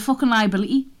 She's a fucking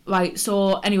liability. Right,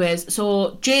 so, anyways,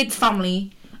 so Jade's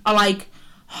family are like,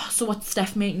 oh, so what's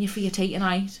Steph making you for your tea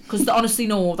tonight? Because they honestly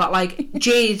know that, like,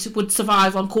 Jade would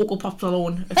survive on Cocoa Pops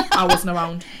alone if I wasn't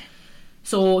around.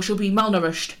 So she'll be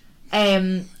malnourished.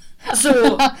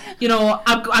 So, you know,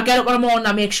 I get up in the morning,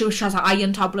 I make sure she has her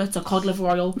iron tablets, her cod liver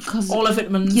oil, all her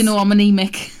vitamins. You know I'm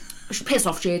anemic. Piss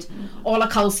off, Jade. All her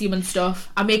calcium and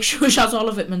stuff. I make sure she has all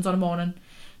her vitamins on the morning.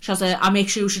 I make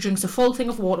sure she drinks a full thing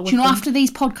of water with Do you know, them. after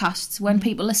these podcasts, when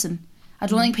people listen, I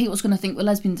don't think people's going to think we're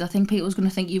lesbians. I think people's going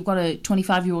to think you've got a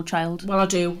 25-year-old child. Well, I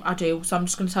do. So I'm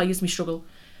just going to tell you it's my struggle.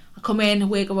 I come in,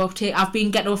 wake her up, I've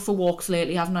been getting her for walks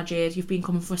lately, haven't I, Jade? You've been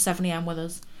coming for 7am with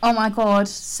us. Oh my god,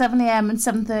 7am and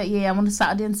 7:30am on a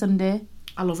Saturday and Sunday.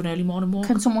 I love an early morning walk.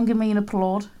 Can someone give me an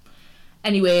applaud?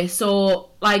 Anyway,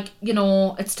 so, like, you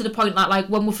know, it's to the point that, like,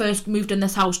 when we first moved in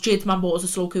this house, Jade's mum bought us a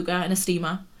slow cooker and a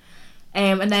steamer.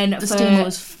 And then The steamer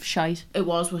was shite. It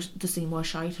the steamer was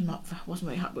shite. I wasn't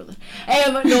very happy with it.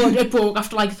 No, it broke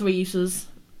after, like, 3 uses.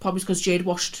 Probably because Jade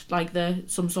washed, like,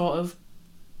 some sort of...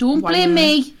 Don't blame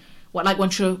me. What, like, when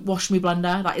she washed me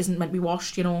blender, that isn't meant to be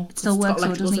washed, you know. It still works,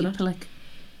 so it doesn't need to lick.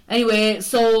 Anyway,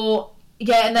 so,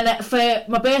 yeah, and then for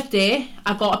my birthday,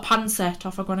 I got a pan set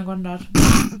off of Gran and Grandad.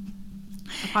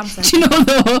 A pan set. Do you know,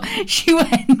 though, she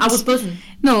went... I was buzzing.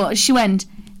 No, she went...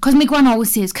 Because my gran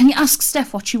always says, can you ask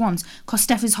Steph what she wants? Because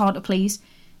Steph is hard to please.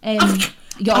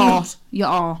 You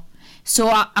are. So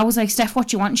I was like, Steph, what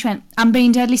do you want? And she went, I'm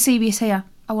being deadly serious here.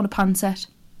 I want a pan set.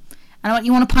 And I went,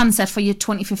 you want a pan set for your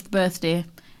 25th birthday?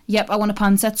 Yep, I want a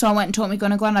pan set. So I went and told my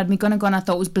gran and Grandad. My gran and Grandad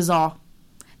thought it was bizarre.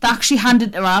 They actually handed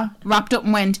it to her, wrapped up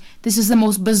and went, this is the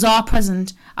most bizarre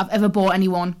present I've ever bought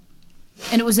anyone.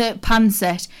 And it was a pan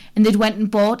set. And they'd went and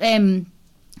bought,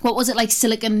 what was it, like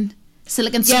silicon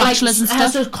spatulas and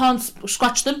stuff. So can't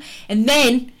scratch them. And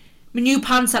then my new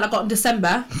pan set I got in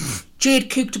December, Jade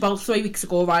cooked about 3 weeks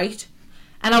ago, right?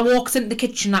 And I walked into the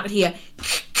kitchen and I could hear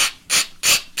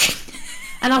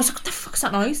and I was like, what the fuck's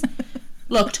that noise?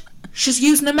 Looked, she's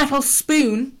using a metal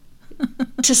spoon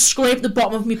to scrape the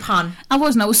bottom of my pan. I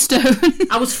was stirring.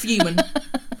 I was fuming.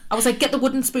 I was like, get the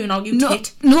wooden spoon out, you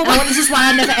tit. No. And I went, this is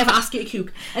why I never ever ask you to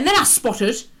cook. And then I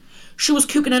spotted she was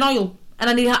cooking in oil and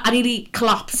I nearly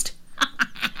collapsed.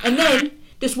 And then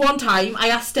this one time I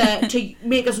asked her to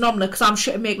make us an omelette because I'm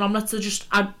shit at making omelettes. They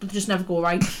just never go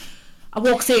right. I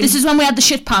walked in. This is when we had the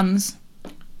shit pans.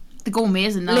 They go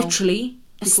amazing now. Literally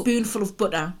a spoonful of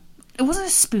butter. It wasn't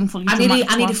a spoonful. I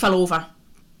nearly fell over.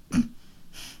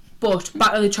 But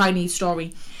back to the Chinese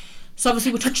story. So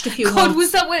obviously we touched a few. God,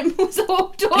 was that what we're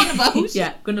talking about?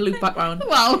 Yeah, gonna loop back round.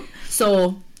 Wow.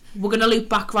 So we're gonna loop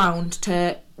back round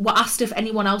to. We're asked if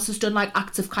anyone else has done like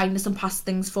acts of kindness and passed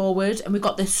things forward, and we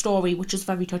got this story which is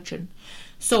very touching.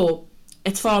 So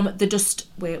it's from the Dust.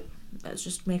 Wait, let's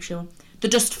just make sure. The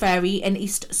Dust Fairy in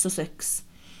East Sussex.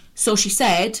 So she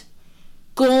said,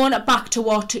 going back to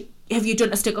what have you done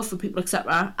to stick up for people,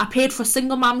 etc. I paid for a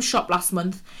single mum's shop last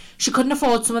month. She couldn't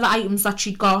afford some of the items that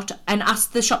she'd got and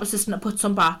asked the shop assistant to put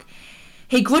some back.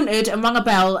 He grunted and rang a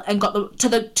bell and got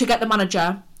to get the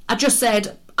manager. I just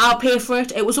said, I'll pay for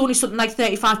it. It was only something like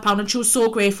 £35 and she was so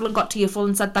grateful and got tearful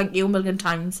and said thank you a million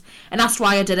times and asked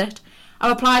why I did it. I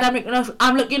replied,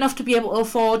 I'm lucky enough to be able to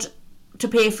afford to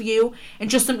pay for you,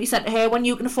 and just simply said to her, when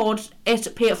you can afford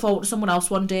it, pay it forward to someone else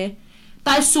one day.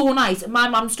 That is so nice. My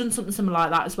mum's done something similar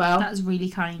like that as well. That is really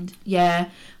kind. Yeah,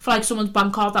 for like someone's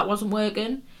bank card that wasn't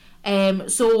working.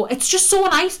 So it's just so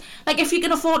nice. Like if you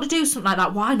can afford to do something like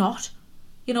that, why not?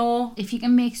 You know, if you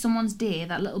can make someone's day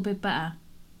that little bit better,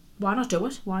 why not do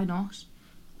it? Why not?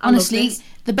 Honestly,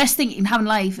 the best thing you can have in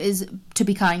life is to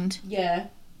be kind. Yeah.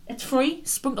 It's free.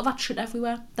 Sprinkle that shit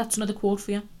everywhere. That's another quote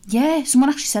for you. Yeah, someone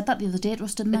actually said that the other day to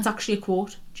us, didn't they? It's actually a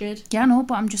quote, Jade. Yeah, I know,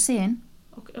 but I'm just saying.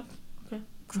 Okay.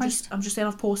 Christ. I'm just saying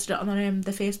I've posted it on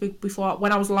the Facebook before,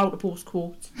 when I was allowed to post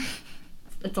quotes.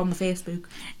 It's on the Facebook.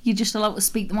 You're just allowed to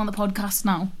speak them on the podcast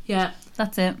now. Yeah.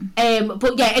 That's it.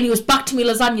 But yeah, anyways, back to my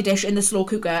lasagna dish in the slow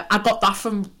cooker. I got that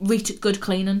from Reet Good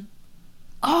Cleaning.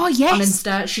 Oh, yes. On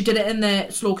Insta. She did it in the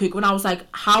slow cooker and I was like,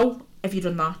 how have you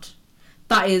done that?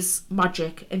 That is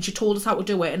magic. And she told us how to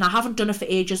do it and I haven't done it for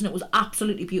ages and it was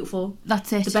absolutely beautiful.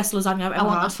 That's it. The best lasagna I've ever had. I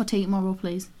want that for tea tomorrow,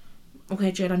 please.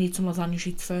 Okay, Jade, I need some lasagna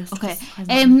sheets first. Okay.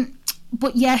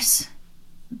 But yes,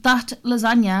 that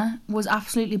lasagna was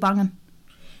absolutely banging.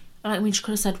 I mean, she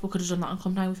could have said we could have done that and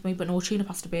come down with me, but no, tuna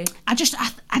pasta bake.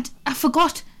 I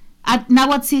forgot.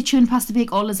 Now I'd say tuna pasta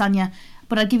bake or lasagna,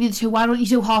 but I'd give you the two. Why don't you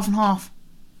do half and half?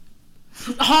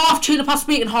 Half tuna pasta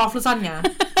bake and half lasagna?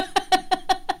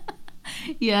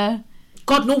 Yeah.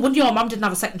 God, no wonder your mum didn't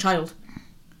have a second child.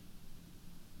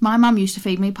 My mum used to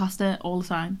feed me pasta all the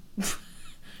time.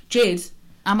 Jade,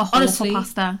 I'm a whore for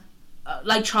pasta.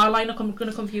 Like Charline, I'm going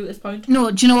to come for you at this point. No,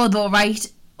 do you know though,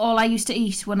 right? All I used to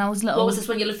eat when I was little... What was this,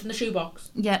 when you lived in the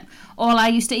shoebox? Yeah. All I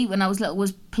used to eat when I was little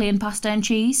was plain pasta and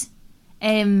cheese.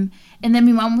 And then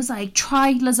my mum was like,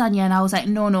 try lasagna. And I was like,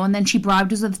 no. And then she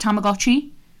bribed us with the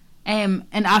Tamagotchi. And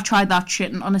I tried that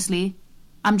shit, and honestly,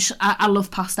 I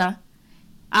love pasta.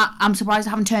 I'm surprised I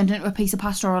haven't turned it into a piece of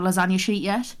pasta or a lasagna sheet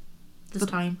yet.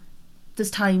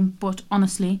 There's time, but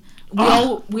honestly...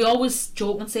 We always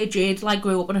joke and say Jade like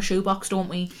grew up in a shoebox, don't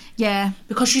we? Yeah.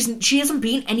 Because she hasn't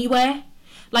been anywhere.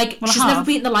 Like, she's never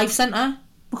been in the life centre.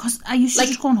 Because I used to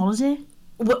just go on holiday.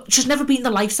 She's never been in the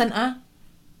life centre.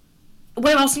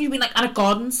 Where else have you been? Like, Attic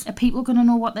Gardens? Are people going to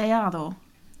know what they are, though?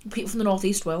 People from the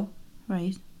northeast will.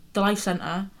 Right. The life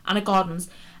centre, Attic Gardens.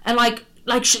 And, like,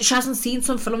 like, she hasn't seen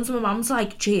some films, and my mum's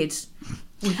like, Jade,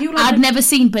 will you like... I'd never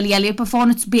seen Billy Elliot before,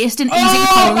 and it's based in Easy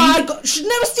Oh Corey. my god, she's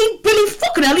never seen Billy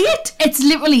fucking Elliot. It's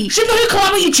literally... She didn't know who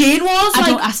Calamity Jane was.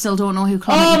 I still don't know who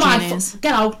Calamity Jane is.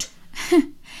 Get out.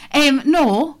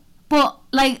 No, but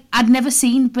like I'd never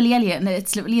seen Billy Elliot, and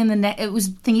it's literally in the it was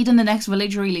thingied in the next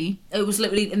village, really. It was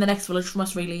literally in the next village from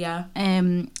us, really, yeah.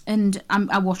 And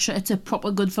I watched it. It's a proper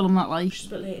good film, that like. She's a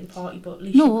bit late in the party, but at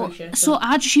least No, she appreciates so it.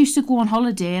 I just used to go on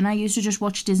holiday, and I used to just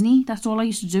watch Disney. That's all I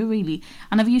used to do, really.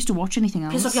 I never used to watch anything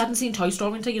else. Piss off, you hadn't seen Toy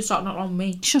Story until you started not on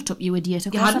me. Shut up, you idiot!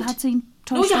 Of You course hadn't? I had seen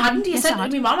Toy No, Story. you hadn't. You Yes, said I to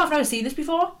had. me, Mum, I've never seen this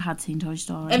before. I had seen Toy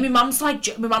Story. And my mum's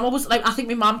like, my mum always, like, I think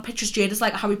my mum pictures Jade as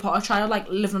like a Harry Potter child, like,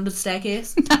 living under the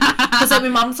staircase. Because like, my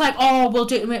mum's like, oh, we'll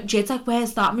do it. Jade's like,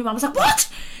 where's that? And my mum's like,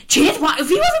 what? Jade, what? Have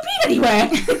you ever been anywhere?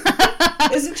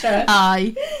 Isn't she?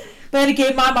 Aye. But then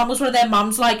again, my mum was one of their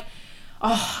mums, like,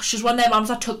 oh, she's one of their mums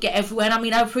that took it everywhere. And I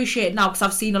mean, I appreciate it now because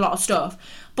I've seen a lot of stuff.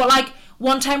 But like,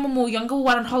 one time when we were younger, we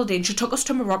went on holiday and she took us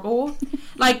to Morocco.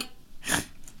 Like,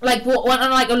 we went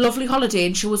on like a lovely holiday,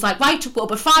 and she was like, right, we're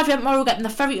up at 5 a.m. tomorrow, we're getting the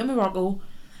ferry to Morocco.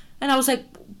 And I was like,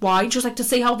 why? And she was like, to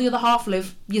see how the other half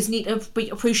live, you just need to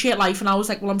appreciate life. And I was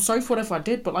like, well, I'm sorry for whatever I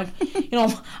did, but like, you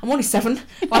know, I'm only 7.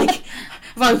 Like,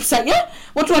 if I upset you,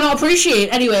 what do I not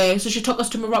appreciate? Anyway, so she took us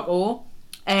to Morocco.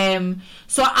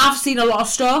 So I've seen a lot of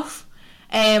stuff.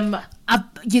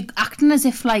 You're acting as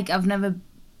if like I've never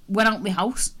went out my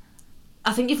house.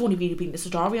 I think you've only really been to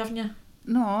Sadari, haven't you?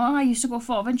 No, I used to go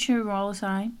for Ventura all the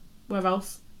time. Where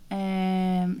else?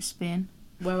 Spain.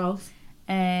 Where else?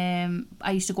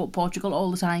 I used to go to Portugal all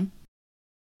the time.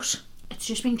 It's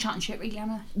just been chatting shit, really,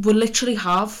 Emma. We literally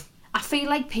have. I feel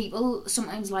like people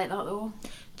sometimes like that, though.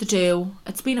 They do.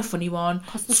 It's been a funny one.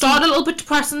 Started a little bit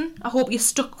depressing. I hope you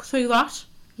stuck through that.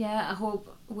 Yeah, I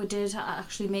hope we did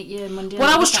actually make you Monday. What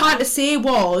I was trying to say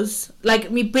was,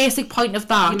 like, my basic point of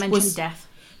that You mentioned was... death.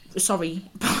 Sorry,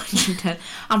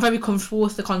 I'm very comfortable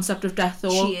with the concept of death,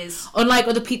 though. She is. Unlike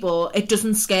other people, it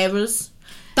doesn't scare us.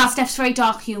 Steph's very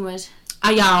dark humoured.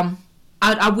 I am.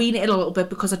 I wean it a little bit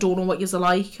because I don't know what you're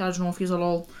like. I don't know if you'll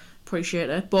all appreciate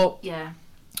it, but Yeah.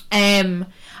 I'm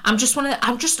just a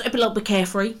little bit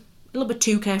carefree, a little bit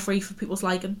too carefree for people's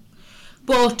liking.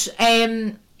 But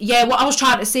yeah, what I was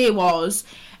trying to say was,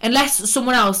 unless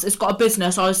someone else has got a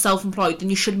business or is self-employed, then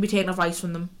you shouldn't be taking advice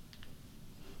from them.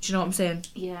 Do you know what I'm saying?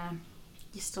 Yeah.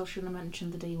 You still shouldn't have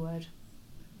mentioned the D word.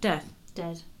 Death.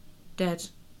 Dead.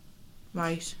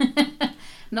 Right.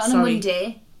 Not on a Sorry.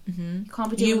 Monday. Mm-hmm. You can't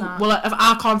be doing that. Well, if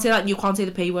I can't say that, and you can't say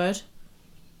the P word.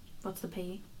 What's the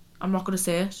P? I'm not going to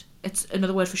say it. It's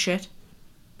another word for shit.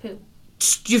 Poo.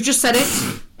 You've just said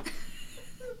it.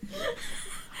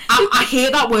 I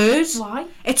hate that word. Why?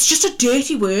 It's just a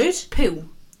dirty word. Poo.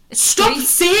 Stop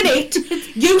saying it.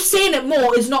 You saying it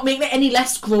more is not making it any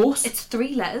less gross. It's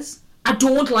 3 letters. I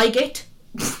don't like it.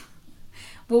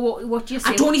 Well, what do you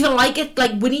say? I don't even like it.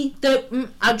 Like Winnie the...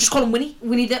 I just call him Winnie.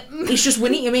 Winnie the... He's just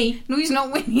Winnie to me. No, he's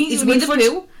not Winnie. He's Winnie the Winfred.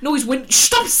 Pooh. No, he's Winnie.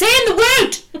 Stop saying the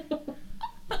word.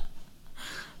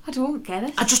 I don't get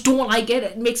it. I just don't like it.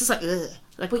 It makes us like... Ugh.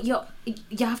 Like, But you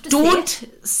have to don't say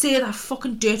it. say that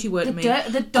fucking dirty word to me.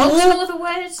 The dogs know the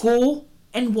words. Go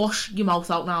and wash your mouth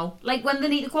out now. Like when they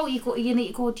need to go, you need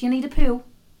to go, do you need a poo?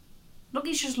 Look,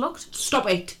 he's just looked. Stop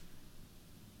it.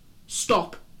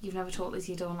 Stop. You've never told us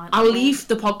you don't like I'll that word. leave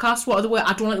the podcast. What other word?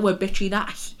 I don't like the word bitch either.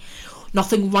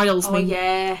 Nothing riles Oh, me.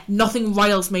 yeah. Nothing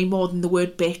riles me more than the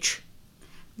word bitch.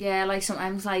 Yeah, like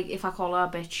sometimes, like, if I call her a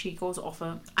bitch, she goes off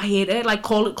it. I hate it. Like,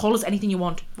 call us anything you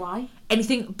want. Why?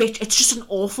 Anything, bitch. It's just an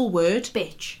awful word.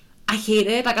 Bitch. I hate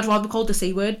it. Like, I'd rather be called the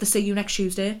C word. The see you next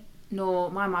Tuesday. No,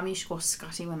 my mum used to go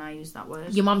scatty when I used that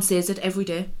word. Your mum says it every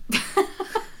day.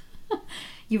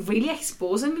 You're really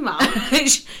exposing me, mum.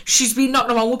 She's been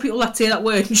knocking around with people that say that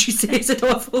word and she says it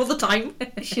all the time.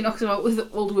 She knocks him out with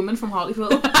old women from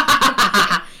Hartlepool.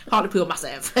 Hartlepool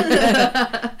massive.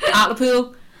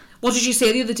 Hartlepool. What did you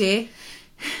say the other day?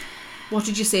 What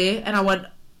did you say? And I went,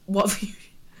 what have you...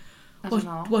 I don't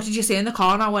know. What did you say in the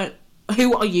car? And I went,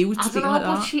 who are you I speaking don't know,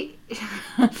 like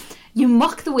but that? you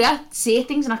mock the way I say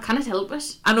things and I can't help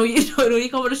it. I know you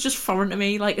comment, it's just foreign to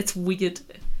me. Like, it's weird.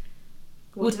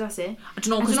 What did I say? I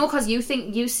don't know, I don't know, because you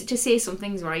think to say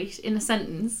something's right in a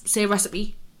sentence. Say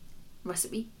recipe.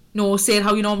 Recipe. No, say it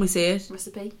how you normally say it.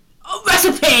 Recipe. Oh,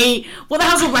 recipe! What the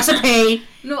hell's a recipe?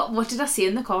 No, what did I say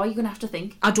in the car? You're going to have to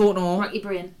think. I don't know. Rack your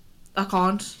brain. I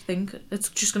can't think. It's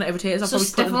just going to irritate us. I'll So probably put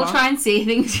it Steph in the will back. try and say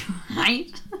things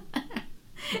right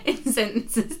in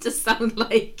sentences to sound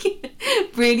like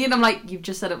brilliant. I'm like, you've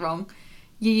just said it wrong.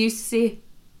 You used to say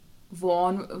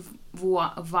vulnerable.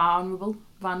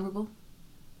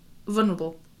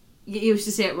 Vulnerable. You used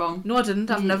to say it wrong. No, I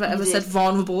didn't. I've never you ever did. said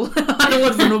vulnerable. I know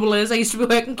what vulnerable is. I used to be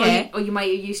working care. Or you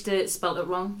might have used to spell it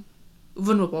wrong.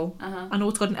 Vulnerable. Uh-huh. I know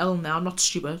it's got an L in there. I'm not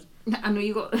stupid. I know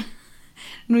you got...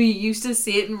 No, you used to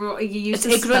say it and you used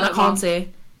It's to spell ignorant. I it can't wrong. say.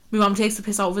 My mum takes the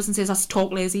piss out of us and says that's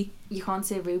talk lazy. You can't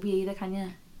say Ruby either, can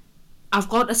you? I've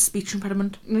got a speech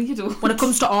impediment. No, you don't. When it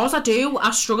comes to R's, I do.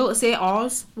 I struggle to say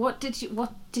R's. What did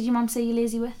your mum say you're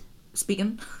lazy with?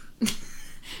 Speaking.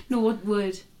 No, what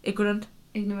word? Ignorant.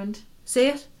 Ignorant. Say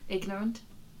it. Ignorant.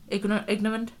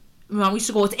 Ignorant. My mum used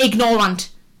to go, it's ignorant.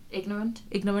 Ignorant.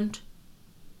 Ignorant.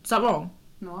 Is that wrong?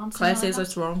 No, I'm Claire saying says that.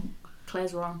 it's wrong.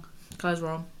 Claire's wrong. Claire's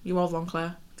wrong. You're all wrong,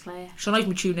 Claire. Claire. She'll not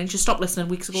even tune in. She stopped listening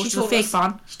weeks ago. She's a told fake us-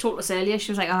 fan. She told us earlier,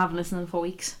 she was like, I haven't listened for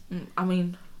weeks. I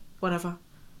mean, whatever.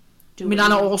 Do My it.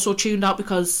 Nana also tuned out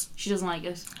because She doesn't like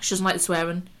it. she doesn't like the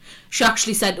swearing. She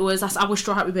actually said to us, I wished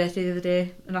her a happy birthday the other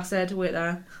day. And I said, wait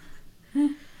there.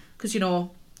 Because, you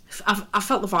know, I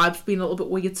felt the vibes being a little bit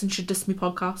weird since she dissed me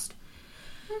podcast.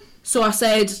 So I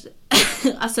said,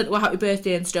 I said to her happy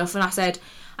birthday and stuff. And I said,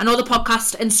 I know the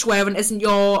podcast and swearing isn't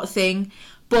your thing,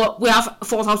 but we have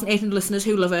 4,800 listeners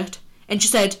who love it. And she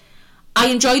said, I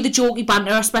enjoy the jokey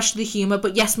banter, especially the humour,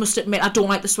 but yes, must admit, I don't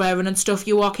like the swearing and stuff.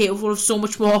 You are capable of so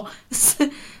much more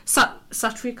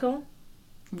satirical.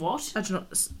 What? I don't know.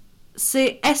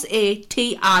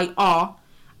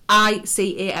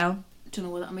 SATIRICAL. Don't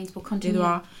know what that means, but continue. Neither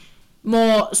are.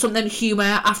 More something humour.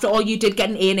 After all, you did get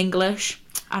an A in English.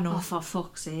 I know. Oh, for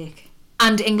fuck's sake.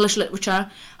 And English literature.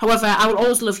 However, I will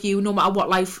always love you no matter what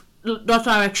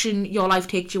direction your life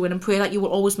takes you in, and pray that you will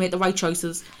always make the right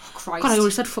choices. Oh, Christ. God, I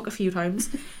already said fuck a few times.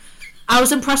 I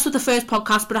was impressed with the first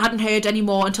podcast, but I hadn't heard any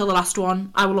more until the last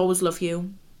one. I will always love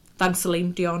you. Thanks,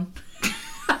 Celine Dion.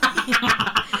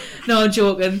 No, I'm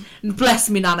joking. Bless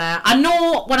me, Nana. I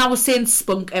know when I was saying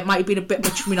spunk, it might have been a bit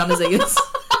much for me Nana's ears.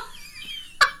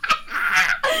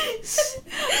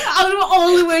 Out of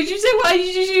all the words you say, why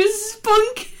did you use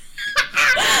spunk?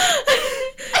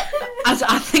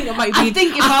 I think it might be.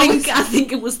 I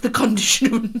think it was the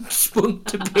condition of spunk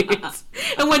to base.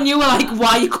 And when you were like,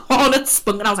 "Why you calling it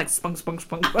spunk?" and I was like, "Spunk, spunk,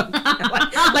 spunk, spunk,"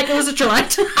 like it was a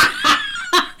Tourette.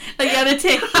 Like you had a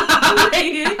tick. Do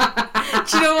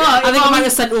you know what? I think I might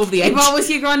have sent over the edge. If I was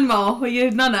your grandma or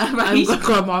your nana, right? I've got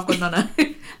grandma, I've got Nana.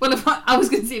 Well, I was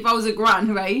going to say if I was a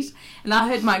gran, right, and I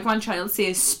heard my grandchild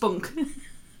say spunk,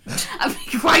 I'd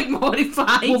be quite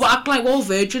mortified. Well, but act like all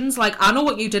virgins. Like, I know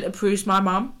what you did to bruise my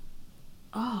mum.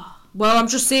 Oh. Well, I'm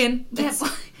just saying. Yeah,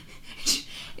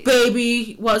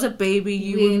 Baby, what is it, baby?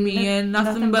 You and me and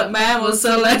nothing but mammals,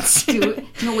 so let's do it.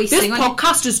 You know, we This sing on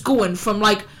podcast is going from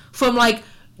like,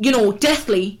 you know,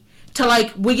 deathly to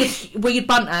like weird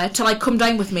banter to like come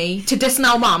down with me to dissing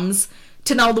our mums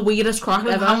to now the weirdest crack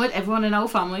We've ever. hammered everyone in our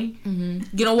family.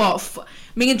 You know what?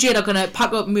 Me and Jade are gonna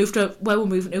pack up and move to where we're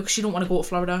moving to because she don't want to go to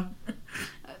Florida.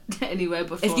 Anywhere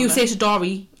but If you say to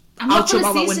Dory, I'm I'll not jump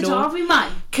out going that to say window. Dory,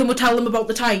 man. Can we tell them about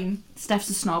the time? Steph's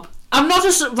a snob. I'm not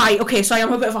just right. Okay, so I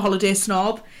am a bit of a holiday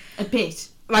snob. A bit.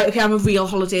 Right. Okay, I'm a real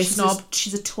holiday snob.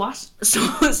 She's a twat.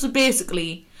 So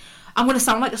basically, I'm gonna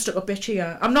sound like a stuck up bitch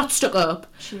here. I'm not stuck up.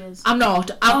 She is. I'm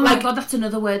not. I'm Oh like my god, that's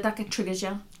another word that triggers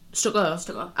you. stuck up.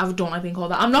 Stuck up. I don't like being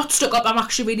called that. I'm not stuck up. I'm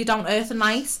actually really down to earth and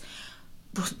nice.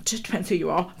 But it just depends who you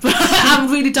are. But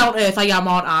I'm really down to earth. I am,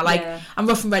 aren't I? Like Yeah. I'm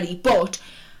rough and ready. But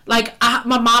like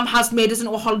my mum has made us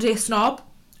into a holiday snob,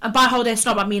 and by holiday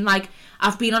snob I mean like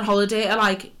I've been on holiday to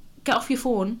like get off your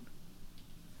phone.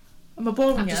 Am I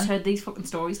boring I've you? just heard these fucking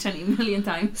stories 20 million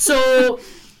times. So,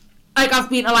 like, I've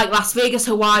been to, like, Las Vegas,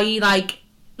 Hawaii, like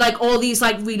all these,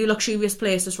 like, really luxurious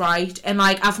places, right? And,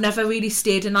 like, I've never really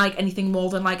stayed in, like, anything more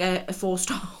than, like, a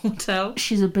 4-star hotel.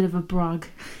 She's a bit of a brag.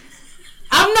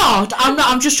 I'm not.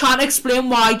 I'm just trying to explain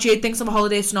why Jade thinks I'm a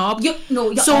holiday snob.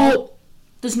 So,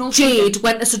 there's no Jade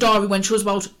went to Sadari when she was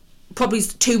about probably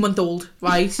 2-month-old,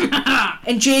 right?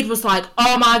 And Jade was like,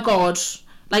 oh, my God.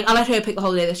 Like, I let her pick the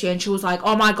holiday this year, and she was like,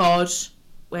 oh, my God.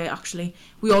 Wait, actually,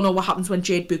 we all know what happens when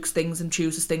Jade books things and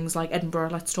chooses things like Edinburgh.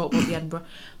 Let's talk about the Edinburgh.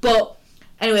 But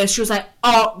anyway, she was like,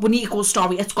 oh, we need to go to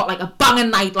Story. It's got like a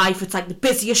banging nightlife. It's like the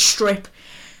busiest strip.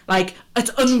 Like,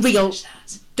 it's unreal.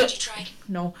 Did you try?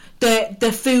 No.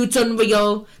 The food's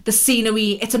unreal. The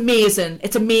scenery, it's amazing.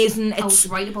 It's amazing. I was It's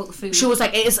right about the food. she was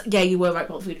like, it is, yeah, you were right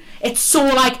about the food. It's so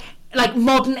like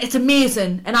modern, it's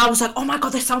amazing. And I was like, oh my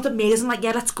God, this sounds amazing. Like,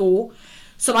 yeah, let's go.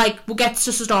 So like, we'll get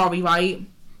to Sadari, right?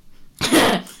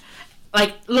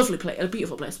 Like, lovely place, a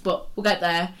beautiful place, but we'll get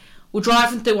there. We're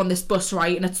driving through on this bus,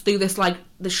 right? And it's through this like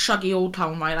this shaggy old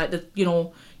town, right? Like the you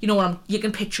know what you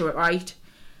can picture it, right?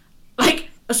 Like,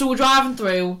 so we're driving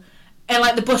through, and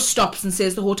like the bus stops and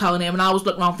says the hotel name, and I was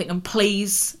looking around thinking,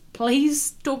 please,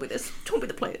 don't be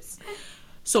the place.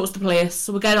 So it's the place.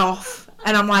 So we get off,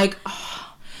 and I'm like,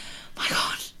 oh my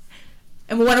god.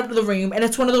 And we went up to the room, and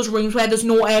it's one of those rooms where there's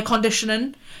no air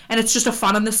conditioning, and it's just a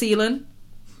fan on the ceiling.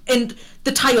 And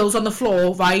the tiles on the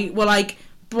floor, right, were like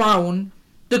brown.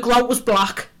 The grout was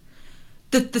black.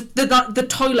 The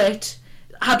toilet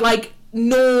had like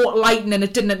no lighting in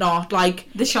it, didn't it not? Like,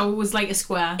 the shower was like a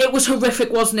square. it was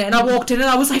horrific, wasn't it? And I walked in and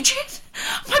I was like, shit,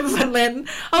 I'm hyperventilating.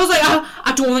 I was like,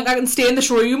 I don't think I can stay in this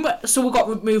room. So we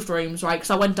got moved rooms, right? Because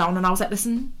I went down and I was like,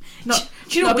 listen, do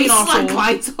you know what we slank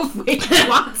lights off with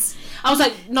glass? I was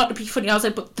like, not to be funny, I was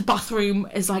like, but the bathroom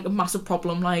is like a massive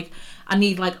problem. Like, I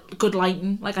need like good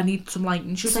lighting. Like, I need some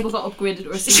lighting. She was like, we got upgraded to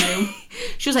a room.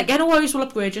 She was like, yeah, no worries, we'll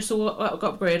upgrade you. So we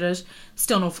got upgraded.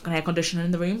 Still no fucking air conditioning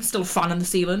in the room. Still a fan in the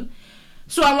ceiling.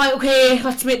 So I'm like, okay,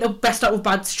 let's make the best out of a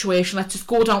bad situation. Let's just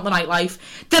go down the nightlife.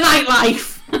 The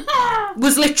nightlife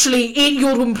was literally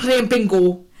 8-year-old women playing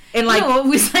bingo. In like, no, it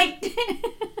was like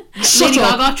shut Lady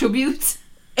up. Gaga tribute.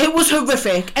 It was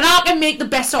horrific. And I can make the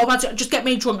best out of it. Just get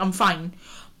me drunk, I'm fine.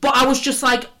 But I was just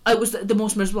like, it was the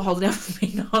most miserable holiday I've ever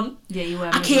been on. Yeah, you were.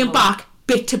 I came back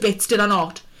bit to bits, did I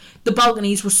not? The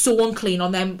balconies were so unclean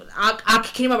on them. I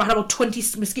came up, I had about 20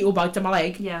 mosquito bites on my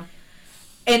leg. Yeah.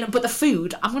 But the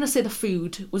food, I'm going to say the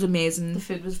food was amazing. The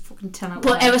food was fucking 10 out of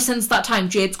 10. But ever since that time,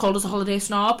 Jade's called us a holiday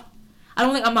snob. I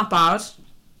don't think I'm that bad.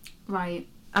 Right.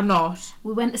 I'm not.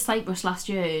 We went to Cyprus last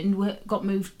year and we got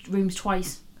moved rooms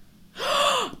twice.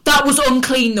 That was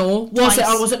unclean though. Was Twice. it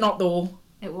or was it not though?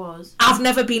 It was. I've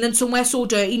never been in somewhere so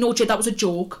dirty. No, Jade, that was a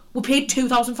joke. We paid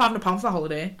 £2,500 for the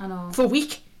holiday. I know. For a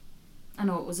week. I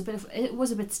know, it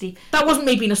was a bit steep. That wasn't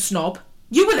me being a snob.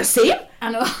 You were the same.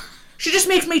 I know. She just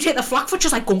makes me take the flak for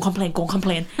just like, go and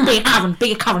complain. Be a Karen,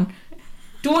 be a Karen.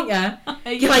 Don't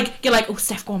you? You're like, oh,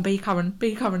 Steph, go on, be a Karen.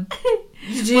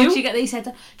 You do? Once you get these heads,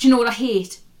 do you know what I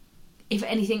hate? If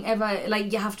anything ever,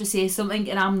 like, you have to say something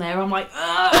and I'm there, I'm like,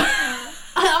 ugh.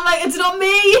 I'm like, it's not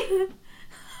me.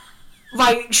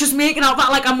 Right, she's making out that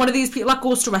like I'm one of these people that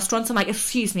goes to restaurants and like,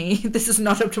 excuse me, this is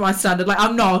not up to my standard. Like,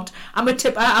 I'm not. I'm a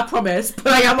tipper, I promise, but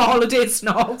I am a holiday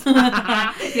snob.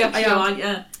 Yeah, I am.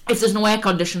 yeah. If there's no air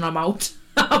conditioning, I'm out.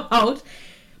 I'm out.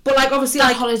 But like, obviously, That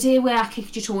like holiday where I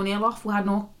kicked your toenail off, we had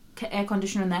no air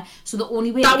conditioner in there, so the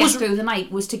only way That to get was- through the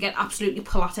night was to get absolutely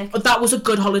polatic. that was a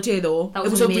good holiday though. That It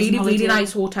was was a an amazing really, really holiday.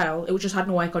 nice hotel. It just had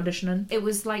no air conditioning. It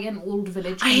was like an old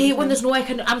village. I hate when there's no air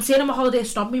conditioning. I'm saying I'm a holiday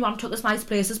snob. My mum took us nice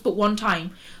places, but one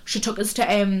time she took us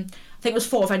to I think it was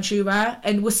Fortentura,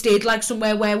 and we stayed like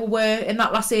somewhere where we were in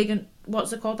that Las Vegas.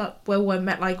 What's it called? That where we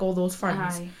met like all those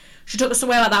friends. Aye. She took us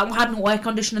somewhere like that and we had no air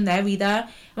conditioning there either.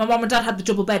 My mum and dad had the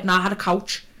double bed and I had a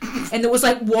couch. And there was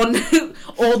like one,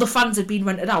 all the fans had been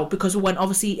rented out because we went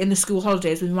obviously in the school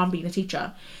holidays with my mum being a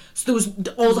teacher. So there was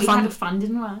all the We had a fans, fan,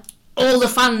 didn't we? all the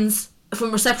fans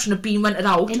from reception had been rented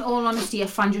out. In all honesty, a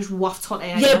fan just wafts hot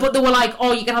air. Yeah, but they were like,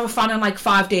 oh, you can have a fan in like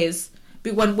 5 days.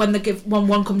 But when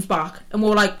one comes back, and we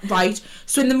were like, right.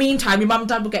 So in the meantime, my mum and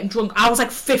dad were getting drunk. I was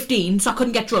like 15, so I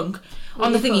couldn't get drunk Well,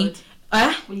 on the you thingy. could.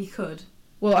 Eh? Well, you could.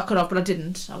 Well, I could have, but I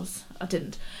didn't. I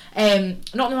didn't.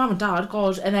 Not my mum and dad,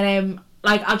 God. And then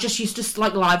like I just used to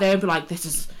like lie there and be like, this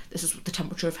is the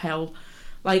temperature of hell.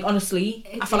 Like honestly,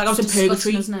 I felt like I was in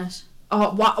purgatory. Isn't it?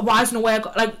 Oh, why is no air?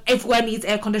 Like everywhere needs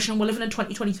air conditioning. We're living in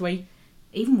 2023.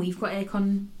 Even we've got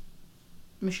aircon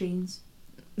machines.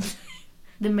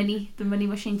 the mini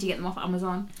machines, you get them off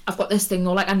Amazon. I've got this thing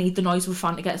though. Like I need the noise of a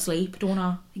fan to get to sleep, don't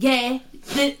I? Yeah.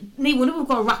 No wonder we've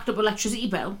got a racked up electricity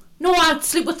bill. No, I'd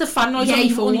sleep with the fan noise Yeah, on my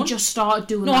you've phone. only just started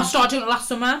doing No, that. I started doing it last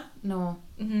summer. No.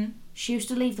 Mm-hmm. She used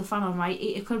to leave the fan on, right?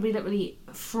 It could be literally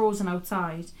frozen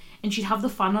outside. And she'd have the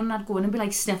fan on and I'd go in and be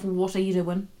like, Steph, what are you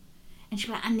doing? And she'd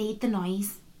be like, I need the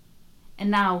noise. And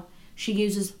now she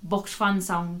uses box fan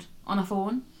sound on her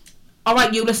phone.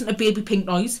 Alright, you listen to Baby Pink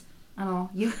noise. I know.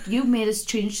 You made us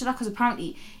change to that because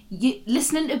apparently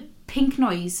listening to pink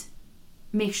noise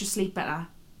makes you sleep better.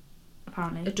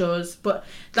 Apparently. It does, but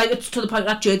like it's to the point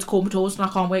that Jade's comatose and I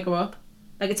can't wake her up.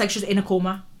 Like it's like she's in a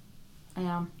coma. I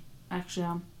am. I actually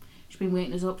am. She's been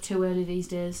waking us up too early these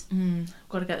days.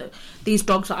 Gotta get it. These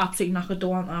dogs are absolutely knackered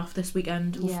though, aren't they, after this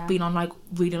weekend? We've Yeah. been on like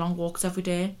really long walks every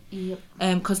day. Yep.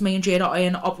 Because me and Jade are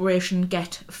in Operation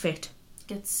Get Fit.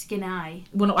 Get skin eye.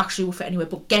 We're not actually we're fit anyway,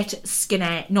 but get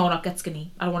skinny. No, not get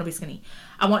skinny. I don't want to be skinny.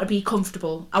 I want to be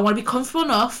comfortable. I want to be comfortable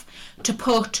enough to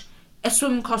put a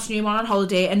swimming costume on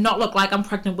holiday and not look like I'm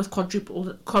pregnant with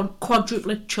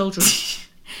quadruplet children.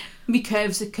 My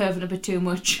curves are curving a bit too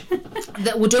much.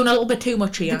 That we're doing a little bit too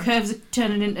much here. The curves are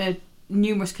turning into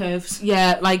numerous curves.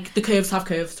 Yeah, like the curves have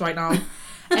curves right now.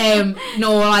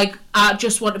 No, like I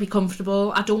just want to be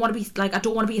comfortable. I don't want to be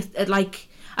like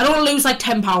I don't want to lose like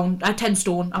 £10, 10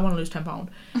 stone. I want to lose £10,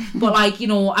 but like, you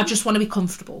know, I just want to be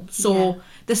comfortable. So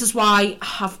this is why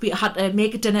I had to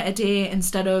make a dinner today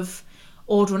instead of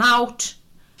ordering out,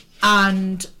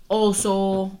 and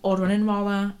also ordering in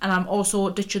rather. And I'm also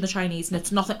ditching the Chinese, and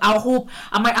it's nothing. I hope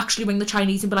I might actually ring the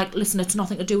Chinese and be like, listen, it's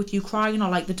nothing to do with you crying or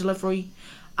like the delivery.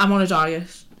 I'm on a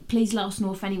diet. Please let us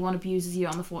know if anyone abuses you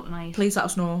on the phone tonight. Please let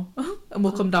us know, and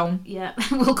we'll come down. Yeah,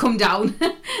 we'll come down.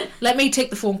 Let me take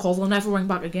the phone call. They'll never ring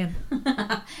back again.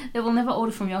 They will never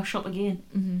order from your shop again.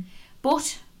 Mm-hmm.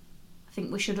 But I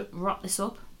think we should wrap this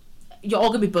up. You're all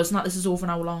going to be buzzing that this is over an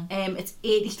hour long. It's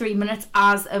 83 minutes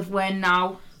as of when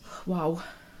now. Wow.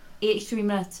 83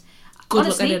 minutes. Good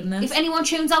Honestly, luck editing this. if anyone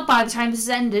tunes out by the time this has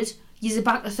ended, you're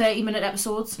back to 30-minute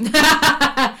episodes.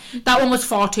 That one was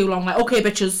far too long. Like, okay,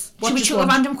 bitches. Should we chuck a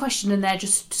random question in there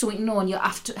just so we can know, and you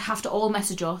have to all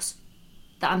message us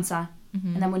the answer,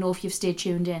 and then we know if you've stayed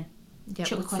tuned in. Yeah,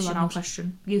 chuck a what's the question random out.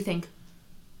 question? You think?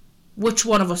 Which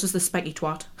one of us is the specky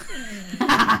twat?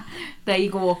 There you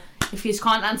go. If you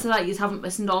can't answer that, you haven't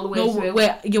listened all the way through.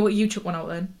 No, wait, you chuck one out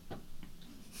then.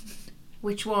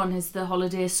 Which one is the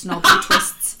holiday snob who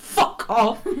twists? Fuck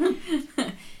off.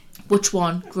 Which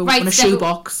one grew up Right, in a so-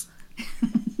 shoebox?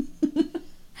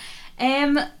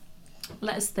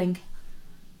 Let us think.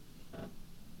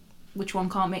 Which one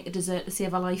can't make a dessert to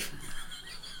save her life?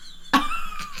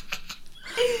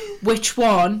 Which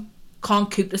one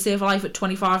can't cook to save her life at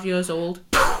 25 years old?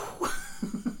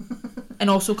 And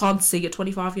also can't see at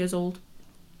 25 years old?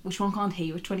 Which one can't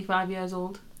hear at 25 years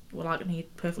old? Well, I can hear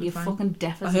perfectly You're fine. fucking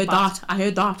deaf as I a heard bat. that. I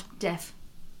heard that. Deaf.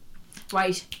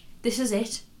 Right, this is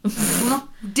it. We're not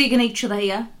digging each other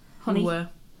here, honey.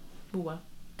 We were.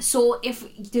 So if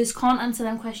you just can't answer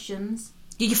them questions,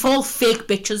 You fall fake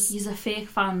bitches. yous are fake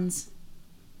fans.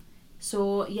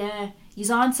 So yeah, yous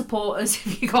aren't supporters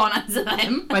if you can't answer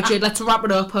them. Right, Jade, let's wrap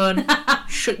it up, hun.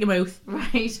 Shut your mouth.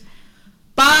 Right.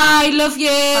 Bye, love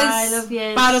yous. Bye, love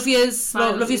yous. Bye, love yous. Bye,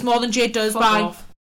 love Love yous yous. more than Jade does. Fuck Bye. off.